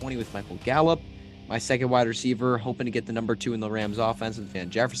 2020 with Michael Gallup. My second wide receiver, hoping to get the number 2 in the Rams offense with Van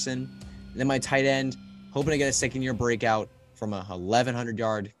Jefferson. And then my tight end, hoping to get a second-year breakout from a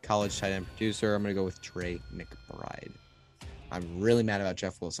 1,100-yard college tight end producer. I'm going to go with Trey McBride. I'm really mad about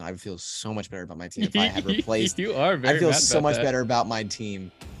Jeff Wilson. I would feel so much better about my team if I had replaced. You are very I feel mad so about much that. better about my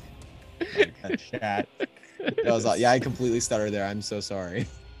team. Chat. That was I completely stuttered there. I'm so sorry.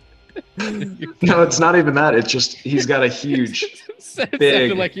 No, it's not even that. It's just he's got a huge It sounded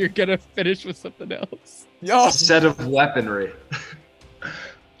big like you're gonna finish with something else. Yo, set of weaponry.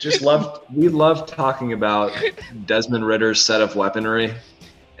 We love talking about Desmond Ritter's set of weaponry.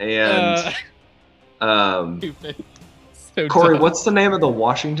 And Stupid. So Corey, dumb. what's the name of the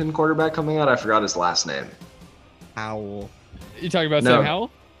Washington quarterback coming out? I forgot his last name. Howell. You talking about No. Sam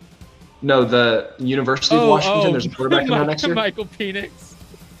Howell? No, the University of Washington. There's a quarterback coming out next year. Michael Penix.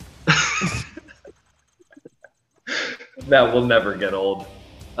 That will never get old.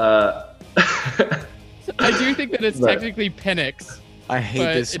 I do think that it's But- technically Penix. I hate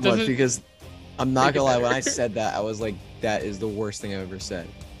But this so it much doesn't because I'm not make it gonna lie. When better. I said that, I was like, that is the worst thing I've ever said.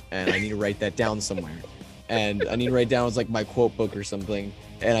 And I need to write that down somewhere. And I need to write down as like my quote book or something.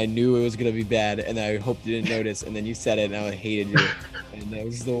 And I knew it was gonna be bad, and I hoped you didn't notice. And then you said it, and I hated you. And that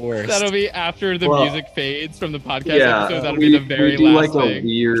was the worst. That'll be after the Well, music fades from the podcast Yeah, episode. That'll be the very do last like thing.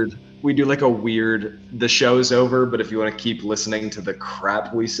 we do like a weird. The show's over, but if you want to keep listening to the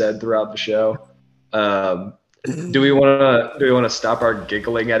crap we said throughout the show, do we want to stop our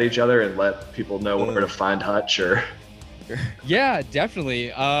giggling at each other and let people know where to find Hutch? Or Yeah, definitely.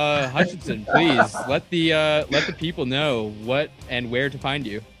 Hutchinson, please let the people know what and where to find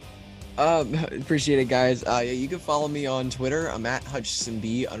you. Appreciate it, guys. Yeah, you can follow me on Twitter. I'm at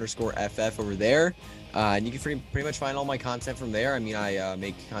HutchinsonB_FF over there. And you can pretty much find all my content from there. I mean, I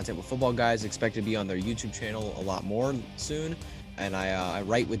make content with football guys. Expect to be on their YouTube channel a lot more soon. And I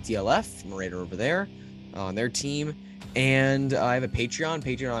write with DLF. I'm a writer over there on their team. And I have a Patreon,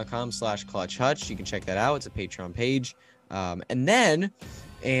 patreon.com/ClutchHutch. You can check that out. It's a Patreon page. And then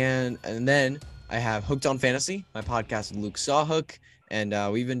I have Hooked on Fantasy, my podcast with Luke Sawhook. And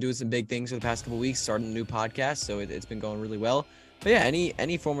we've been doing some big things for the past couple weeks, starting a new podcast. So it's been going really well. But yeah,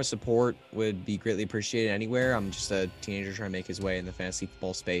 any form of support would be greatly appreciated anywhere. I'm just a teenager trying to make his way in the fantasy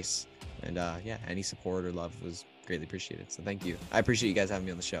football space. And yeah, any support or love was greatly appreciated. So thank you. I appreciate you guys having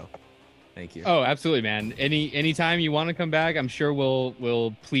me on the show. Thank you. Oh, absolutely, man. Anytime you want to come back, I'm sure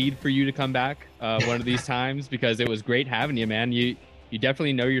we'll plead for you to come back one of these times, because it was great having you, man. You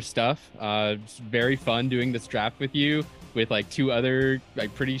definitely know your stuff. It's very fun doing this draft with you, with like two other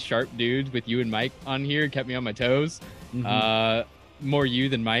like pretty sharp dudes, with you and Mike on here. Kept me on my toes. More you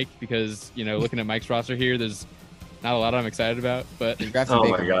than Mike, because looking at Mike's roster here, there's not a lot I'm excited about. But oh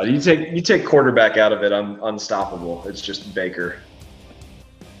my god, you take quarterback out of it, I'm unstoppable. It's just Baker.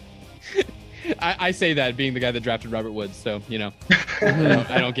 I say that being the guy that drafted Robert Woods, so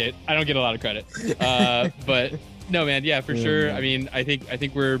I don't get a lot of credit. But no, man, yeah, for sure. I mean, I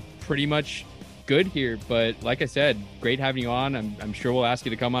think we're pretty much good here. But like I said, great having you on. I'm sure we'll ask you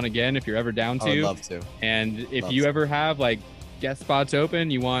to come on again if you're ever down to. I'd love to. And if you ever have like guest spots open,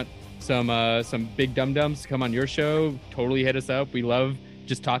 you want some big dum-dums to come on your show, totally hit us up. We love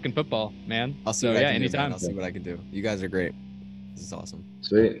just talking football, man. I'll see so what I yeah, can do, anytime. man. I'll see what I can do. You guys are great. This is awesome.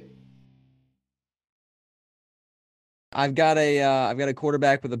 Sweet. I've got a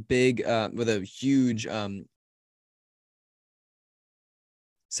quarterback with a huge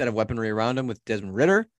set of weaponry around him with Desmond Ritter.